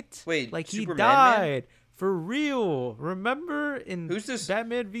 right? Wait, like he Superman, died. man? For real. Remember in Who's this-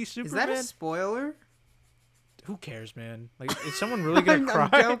 Batman v Is Superman? that a spoiler? Who cares, man? Like, is someone really going to cry?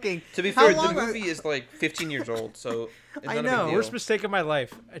 I'm joking. To be How fair, the long movie is like 15 years old, so it's I not know. a big deal. Worst mistake of my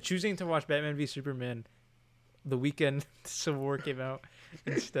life. Choosing to watch Batman v Superman the weekend Civil War came out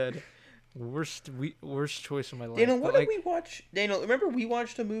instead. Worst choice of my life. Daniel, But, what like, did we watch? Daniel, remember we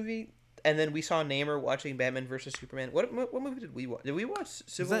watched a movie and then we saw Naimur watching Batman versus Superman. What movie did we watch? Did we watch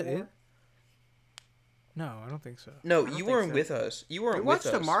Civil that War? it? No, I don't think so. No, I don't you think weren't so. with us. You weren't We watched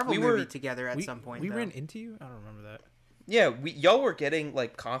with a us. Marvel we movie were, together at some point. We though. ran into you? I don't remember that. Yeah, y'all were getting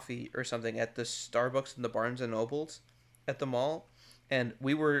like coffee or something at the Starbucks and the Barnes and Nobles at the mall, and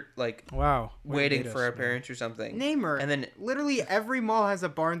we were like Wow. Way to waiting date for us, our man. parents or something. Namer. And then Literally every mall has a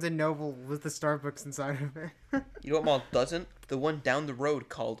Barnes and Noble with the Starbucks inside of it. you know what mall doesn't? The one down the road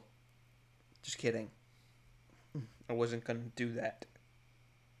called. Just kidding. I wasn't gonna do that.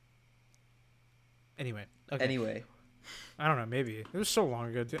 Anyway. Okay. Anyway, I don't know. Maybe it was so long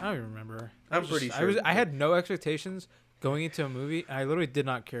ago. Dude, I don't even remember. I'm pretty sure. I had no expectations going into a movie. And I literally did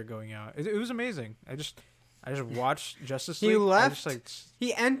not care going out. It was amazing. I just watched Justice League. You I left? just, like,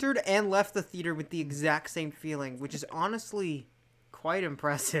 He entered and left the theater with the exact same feeling, which is honestly quite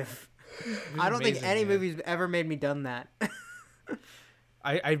impressive. it was I don't think amazing, any man. movie's ever made me done that.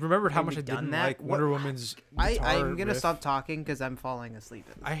 I remembered how Made much me I didn't done that? like What- Wonder Woman's I'm guitar gonna riff. stop talking because I'm falling asleep.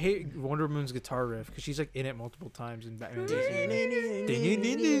 I hate Wonder Woman's guitar riff because she's like in it multiple times in Batman. v Superman.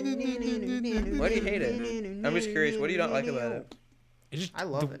 Why do you hate it? I'm just curious. What do you not like about it? It's just I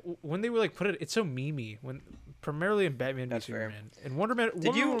love it. when they were like put it. It's so memey when primarily in Batman v That's fair. Superman and Wonder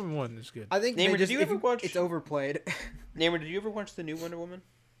you- Woman 1 is good. I think Namer, they did just, you if ever watch- It's overplayed. Namer, did you ever watch the new Wonder Woman?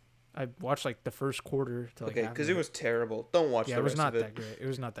 I watched like the first quarter to like Okay, half because of it was terrible. Don't watch yeah, the it was rest not of that it. great. It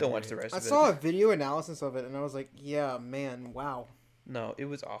was not that. Don't great. watch the rest I of saw it. a video analysis of it and I was like, yeah, man, wow. No, it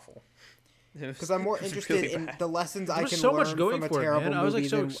was awful. Because I'm more It was interested really in bad. the lessons I was can so learn much going from a for it, terrible man. I was, like, movie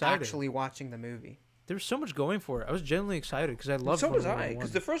so than excited. actually watching the movie. There was so much going for it. I was genuinely excited because I loved. So was Wonder I, Woman because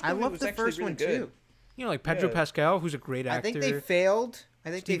 1. the first I movie love was the actually first really one good. too. You know, like Pedro Yeah. Pascal, who's a great actor. I think they failed. I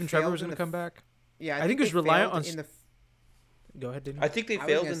think Stephen they Trevor failed was in going to the come back. Yeah, I think it was they reliant failed on in the. Go ahead, Daniel. I think they I was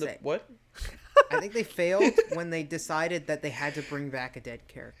failed gonna in the say- what? I think they failed when they decided that they had to bring back a dead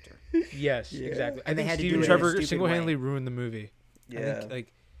character. Yes, Yeah. exactly. I And they think had to do Stephen it in a Trevor stupid single-handedly way. ruined the movie. I Yeah. think,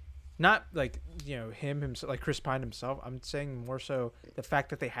 like, not like him himself, like Chris Pine himself. I'm saying more so the fact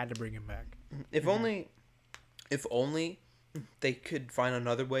that they had to bring him back. If only they could find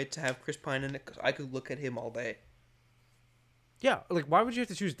another way to have Chris Pine in it, because I could look at him all day. Yeah, like why would you have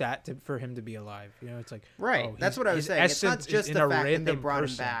to choose that to, for him to be alive? It's like Right. oh, That's his- what I was his saying. It's not essence is just in the a fact that they random brought him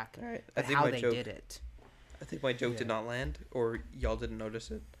person. back, All right. I but think how my they joke. did it. I think my joke did Yeah. not land, or y'all didn't notice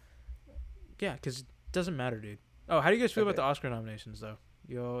it. Yeah, because it doesn't matter, dude. Oh, how do you guys feel about Okay. the Oscar nominations though?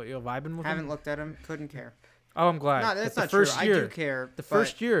 You'll vibing with Haven't them? looked at him. Couldn't care. Oh, I'm glad. No, that's the not first true. year, I do care. The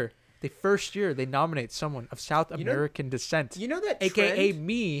but first year they nominate someone of South You know- American descent, You know that aka trend?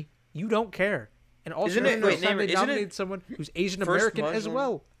 me. You don't care. And also, Isn't the it- first wait, time Namer, they isn't it nominate someone who's Asian first American as Muslim,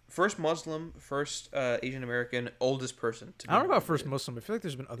 well. First Muslim, first Asian American, oldest person. To I don't know be about first nominated. Muslim. I feel like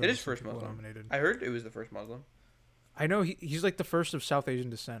there's been other It is Muslim first people Muslim. nominated. I heard it was the first Muslim. I know he's like the first of South Asian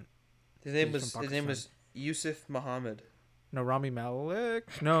descent. His name He's from was Yusuf Muhammad. No, Rami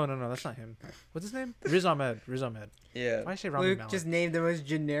Malek. No, that's not him. What's his name? Riz Ahmed. Yeah. Why did I say Rami Luke Malek? just named the most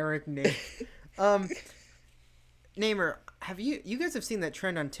generic name. Namer, have you guys have seen that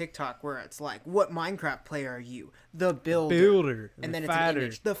trend on TikTok where it's like, what Minecraft player are you? The builder. And then it's an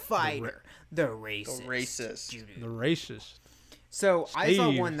image. The fighter. The racist. The racist. The racist. So I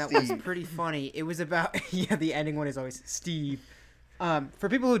saw one that was Steve. pretty funny. It was about the ending one is always Steve. For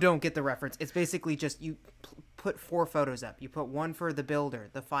people who don't get the reference, it's basically just you put 4 photos up. You put one for the builder,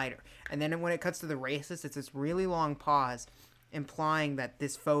 the fighter, and then when it cuts to the racist, it's this really long pause, implying that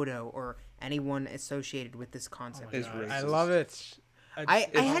this photo or anyone associated with this concept is God, racist. I love it. I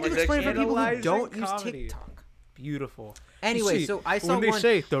had to explain for people who don't use comedy. TikTok. Beautiful. Anyway, You see, so I saw when they one.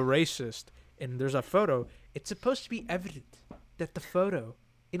 say the racist and there's a photo, it's supposed to be evident that the photo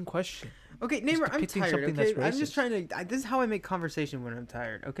in question. Okay, Naimur, I'm depicting tired. something Okay, that's I'm just racist. trying to. This is how I make conversation when I'm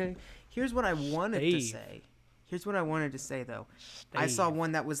tired. Okay, here's what I wanted to Steve. say. Here's what I wanted to say though. I saw Steve.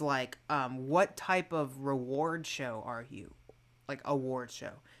 one that was like, what type of reward show are you? Like award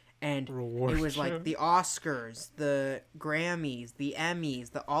show. And Reward it was show? like the Oscars, the Grammys, the Emmys,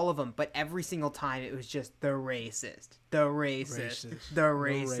 the all of them. But every single time it was just the racist, the racist, Racist. the The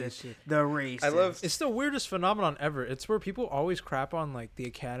racist, racist. the racist. I love. It's the weirdest phenomenon ever. It's where people always crap on like the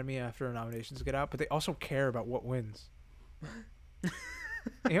Academy after nominations get out, but they also care about what wins.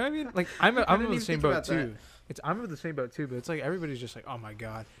 You know what I mean? Like I'm didn't in even the same think boat about that. too. I'm in the same boat too, but it's like everybody's just like, oh my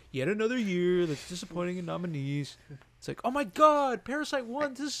god, yet another year that's disappointing in nominees. It's like, oh my god, Parasite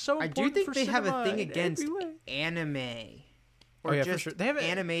won. This is so I important. do think for they have a cinema thing in against every way. anime. Or Oh, yeah, for just sure. They have a-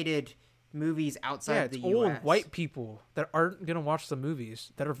 animated movies outside Yeah, it's the old US. white people that aren't gonna watch the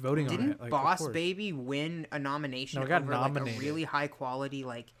movies that are voting on Didn't it. Like, of Boss course. Baby win a nomination No, it got over like a nominated. really high quality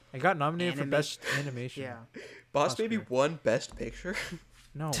like I got nominated for anime- best animation. yeah. Boss Oscar. Baby won Best Picture.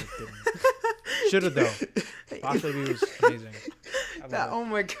 No, it didn't. Should have though. Boss Baby was amazing. I love it. Oh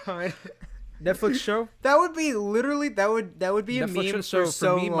my god. Netflix show. That would be literally that would be a Netflix meme show for for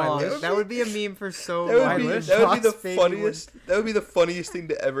so me, my long. list. That would be a meme for so That long. would be, list. that would be the Boss Baby won. funniest. That would be the funniest thing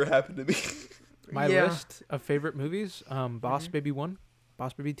to ever happen to me. My Yeah. list of favorite movies: Boss Baby 1,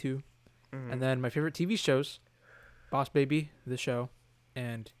 Boss Baby 2, and then my favorite TV shows: Boss Baby, the show,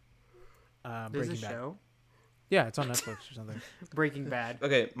 and There's Breaking a Bad. show. Yeah, it's on Netflix or something. Breaking Bad.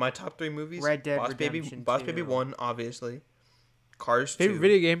 Okay, my top 3 movies: Red Dead Boss Baby, Redemption Boss Baby 2. 1, obviously. Cars Favorite 2,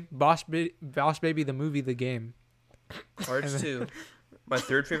 video game: Boss Baby, the movie, the game. Cars 2. My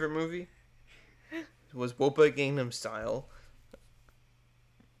third favorite movie was Woppa Gangnam Style.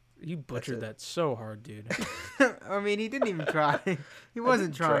 You butchered it. that so hard, dude. I mean, he didn't even try. He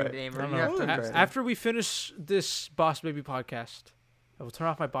wasn't didn't trying, try. Namer. I don't You have to know. understand. After we finish this Boss Baby podcast, I will turn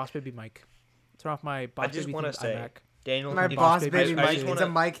off my Boss Baby mic. Turn off my Boss just Baby wanna themed say, iMac. Daniel, My Boss boss Baby baby I mic. just It's a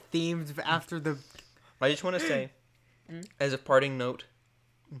wanna- mic themed after the. I just want to say, as a parting note,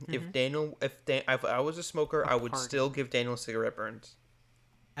 if I was a smoker, I would parting. still give Daniel cigarette burns.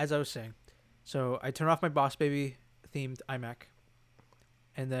 As I was saying, so I turn off my Boss Baby themed iMac,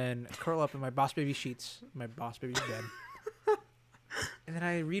 and then curl up in my Boss Baby sheets, my Boss Baby bed, and then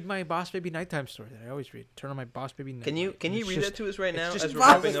I read my Boss Baby nighttime story that I always read. Turn on my Boss Baby. Can you read that to us right now just as we're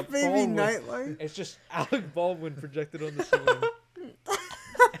Boss wrapping up? Baby Baldwin. nightlight. It's just Alec Baldwin projected on the ceiling.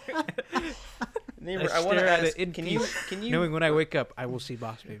 Neighbor, I I want to stare at ask. it in Can peace, you knowing when I wake up, I will see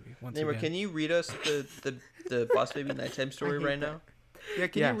Boss Baby once Neighbor, again. can you read us the Boss Baby nighttime story hate right that. now? Yeah,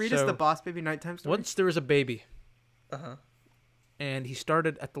 can Yeah, you read us so- the Boss Baby nighttime story? Once there was a baby, Uh huh. and he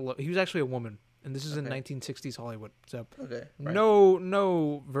started at the. He was actually a woman, and this is in Okay. 1960s Hollywood. So Okay. Right.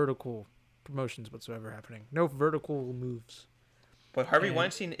 no vertical promotions whatsoever happening. No vertical moves. But Harvey and-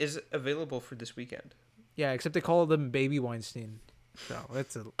 Weinstein is available for this weekend. Yeah, except they call them Baby Weinstein. So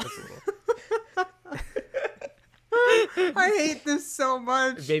that's a little I hate this so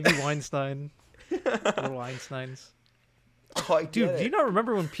much. Baby Weinstein, little Einsteins. Oh, I Dude, do you not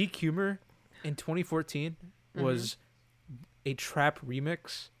remember when Peak Humor in 2014 was a trap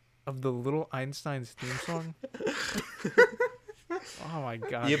remix of the Little Einsteins theme song? Oh my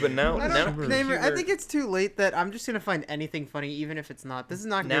god. Yeah, but now I now don't, Humor. Namer, I Humor- think it's too late that I'm just gonna find anything funny, even if it's not. This is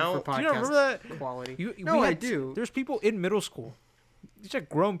not Now- good for Do you not podcast remember that? quality. We No, I had- do. There's people in middle school. These are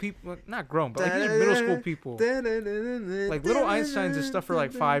grown people, not grown, but like these are middle school people. Like Little Einsteins is stuff for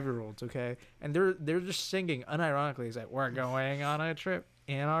like 5-year-olds, okay? And they're just singing unironically. It's like we're going on a trip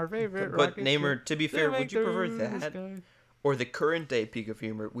in our favorite. But rocket Namer, ship to be to fair, make would you prefer the that sky." or the current day Peak of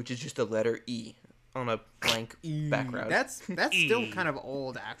Humor, which is just the letter E on a blank background? That's still kind of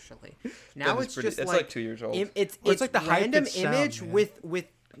old, actually. Now That is it's pretty- just that's like 2 years old. It's Well, it's like the random high-pitched sound, image man. with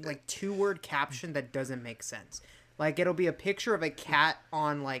like 2-word caption that doesn't make sense. Like it'll be a picture of a cat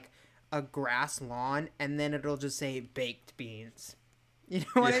on like a grass lawn, and then it'll just say baked beans. You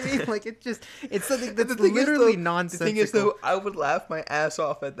know what I mean? Like it's something that's The thing is, literally though, nonsensical. The thing is, though, I would laugh my ass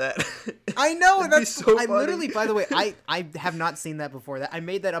off at that. I know It'd be that's so I funny. literally. By the way, I have not seen that before. That I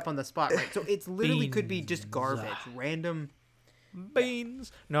made that up on the spot, right? So it's literally could be just garbage, random.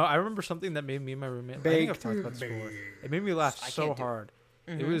 Beans. No, I remember something that made me and my roommate. I think I've talked about this before. It made me laugh so can't do it. hard.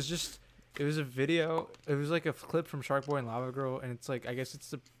 It was just. It was a video. It was like a clip from Shark Boy and Lava Girl, and it's like I guess it's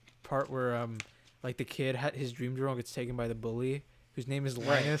the part where like the kid had his dream girl gets taken by the bully, whose name is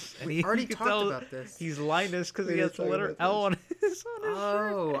Linus. And We already you can talked tell about this. He's Linus because he We has did the talk letter about L on his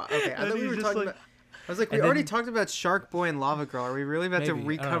Oh, okay. I And thought we he's were just talking like- about. I was like, we and already then- talked about Shark Boy and Lava Girl. Are we really about to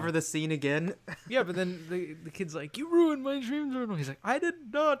Maybe, I don't recover know. the scene again? Yeah, but then the kid's like, "You ruined my dream journal." He's like, "I did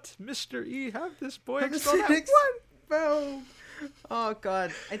not, Mr. E. Have this boy expelled." What? Oh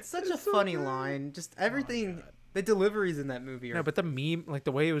god, it's such a so funny bad. line. Just everything, the deliveries in that movie are. No, but the meme, like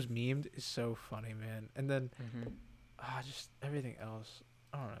the way it was memed, is so funny, man. And then, Mhm. just everything else.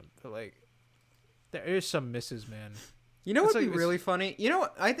 I don't know, but like, there is some misses, man. You know It's what'd like- be really funny? You know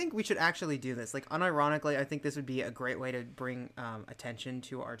what? I think we should actually do this. Like, unironically, I think this would be a great way to bring attention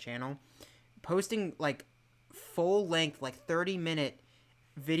to our channel. Posting, like, full-length, like, 30-minute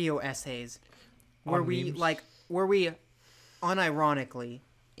video essays where On we, memes? like, where we unironically,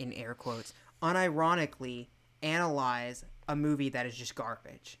 in air quotes, unironically analyze a movie that is just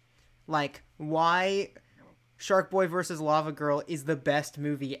garbage. Like, why Shark Boy versus Lava Girl is the best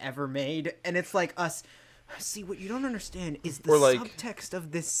movie ever made. And it's like us... See, what you don't understand is the Or, like- subtext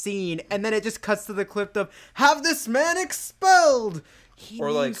of this scene, and then it just cuts to the clip of "Have this man expelled." He Or,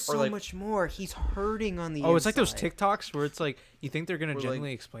 means like- so or, like- much more. He's hurting on the Oh, it's like those inside. TikToks where it's like you think they're gonna Or, like-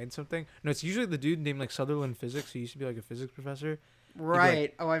 genuinely explain something. No, it's usually the dude named like Sutherland Physics, who used to be like a physics professor.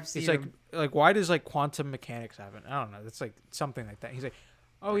 Right. Oh, I've seen It's like him. why does like quantum mechanics happen? I don't know. It's like something like that. He's like,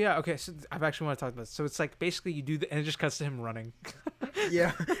 oh yeah, okay. So I've actually want to talk about this. So it's like basically you do and it just cuts to him running.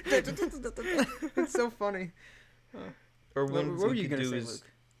 Yeah. It's so funny. Or What, one what were we you could gonna do say, is,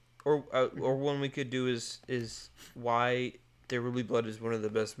 Luke? or one we could do is why There Will Be Blood is one of the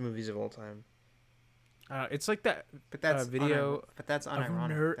best movies of all time. It's like that But that's video But that's of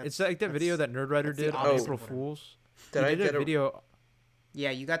unironic. It's like that video that Nerd Writer that's the did on opposite April of what I'm- Fools. Did He I did get a video?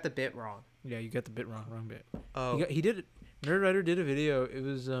 Yeah, you got the bit wrong. Yeah, you got the bit wrong bit. Oh, He did. Nerd Writer did a video. It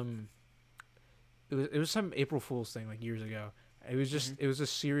was It was some April Fool's thing like years ago. It was just it was a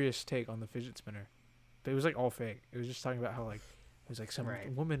serious take on the fidget spinner, but it was like all fake. It was just talking about how like it was like some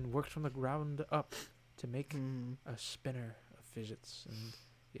Right. woman worked from the ground up to make mm, a spinner of fidgets and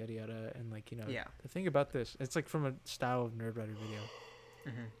yada yada and like Yeah. the thing about this, it's like from a style of Nerd Writer video.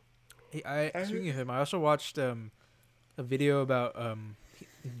 Mm-hmm. I speaking of him, I also watched a video about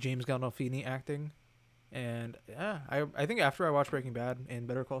James Gandolfini acting, and yeah, I think after I watched Breaking Bad and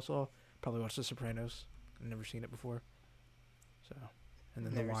Better Call Saul, probably watched The Sopranos. I've never seen it before, so and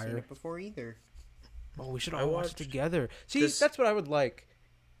then Never The seen Wire. it before either. Oh, we should I all watch watched it together. See, this- that's what I would like.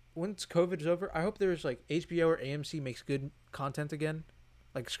 Once COVID is over, I hope there's like HBO or AMC makes good content again.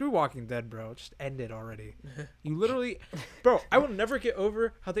 Like screw Walking Dead, bro. Just end it already. You literally, bro. I will never get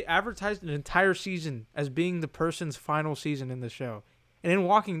over how they advertised an entire season as being the person's final season in the show. And in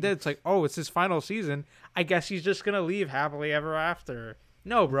Walking Dead, it's like, oh, it's his final season. I guess he's just gonna leave happily ever after.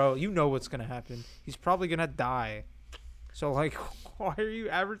 No, bro. You know what's gonna happen. He's probably gonna die. So like, why are you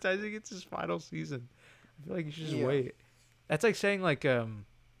advertising it's his final season? I feel like you should just Yeah. wait. That's like saying like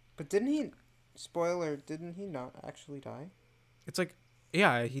But didn't he? Spoiler: didn't he not actually die? it's like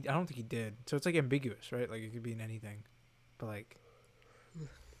yeah, I don't think he did. So it's like ambiguous, right? Like it could be in anything. But like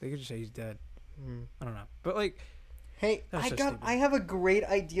they could just say he's dead. mm. I don't know. But like Hey, That's so stupid. I have a great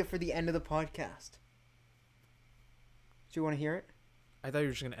idea for the end of the podcast. Do you want to hear it? I thought you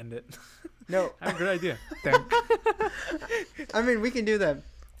were just gonna end it. No. I have a good idea. Damn. I mean, we can do that.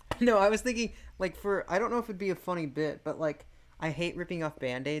 No, I was thinking, like, I don't know if it'd be a funny bit, but, like, I hate ripping off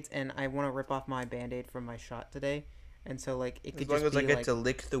Band-Aids, and I want to rip off my Band-Aid from my shot today. And so, like, it As could long just as I be, get like, to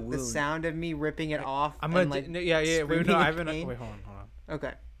lick the the wound. sound of me ripping it off. I'm and, gonna like, yeah. Wait, no, screaming I in have an pain. wait. Hold on.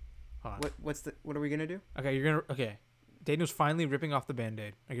 Okay. Hold on. What are we gonna do? Okay. Daniel's finally ripping off the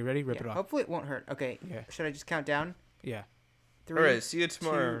Band-Aid. Are you ready? Rip Yeah, it off. hopefully it won't hurt. Okay. Yeah. Should I just count down? Yeah. 3, All right, see you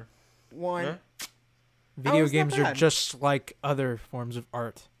tomorrow. 1. Huh? Video it's not games are bad. just like other forms of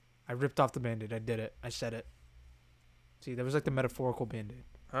art. I ripped off the Band-Aid. I did it. I said it. See, that was like the metaphorical Band-Aid.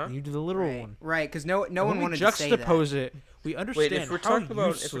 Huh? And you do the literal Right. one. Right, because no And one when we wanted to say that. juxtapose it, we understand Wait, if we're how talking about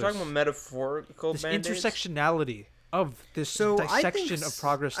useless metaphorical this Band-Aids, intersectionality of this So I think dissection of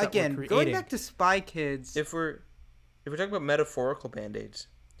progress that again, we're going creating. back to Spy Kids. if we're talking about metaphorical Band-Aids,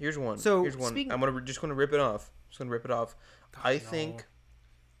 here's one. So, here's one. speaking- I'm just gonna rip it off. Just gonna rip it off. I no.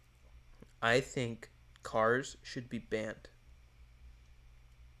 think cars should be banned.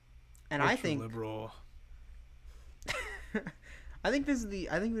 And I Ultra think liberal. I think this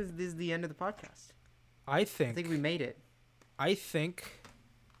is the end of the podcast. I I think think we made it. I think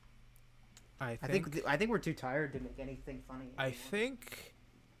I think we're too tired to make anything funny. I anymore. think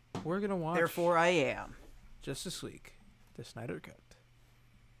we're gonna watch Therefore, I am. Justice League, the Snyder Cut.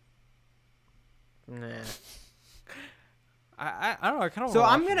 Nah. I don't know. I kind of. So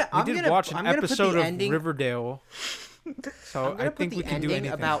I'm watch gonna- it. I'm We did gonna- watch an I'm gonna put the episode of ending- Riverdale. So I'm gonna I put think the we can do ending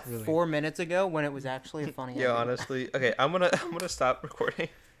anything. about really. 4 minutes ago when it was actually a funny. Yeah, ending. honestly. Okay, I'm gonna stop recording.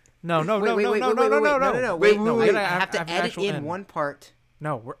 No. Wait, We wait, gotta I have to an edit actual in end. one part.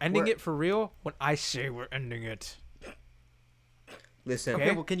 No, we're ending We're- it for real when I say we're ending it. Listen, Okay.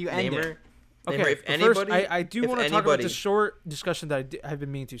 Okay, well, can you end Naimur, it? Okay, Naimur, if but anybody, first, I do if want to talk about anybody- the short discussion that I've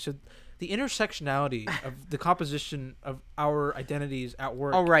been meaning to. So, the intersectionality of the composition of our identities at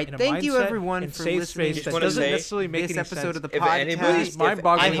work. All right, in a thank you mindset everyone and for safe listening space to that doesn't say necessarily make this any episode sense. of the If podcast. anybody- It's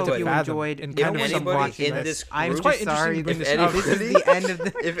mind-boggling I if hope to you fathom enjoyed. and if kind of anybody watching in this. this I'm group, It's quite interesting sorry. to bring This this if up. is anybody- the end of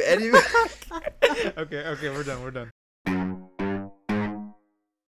the. if anybody, Okay, we're done.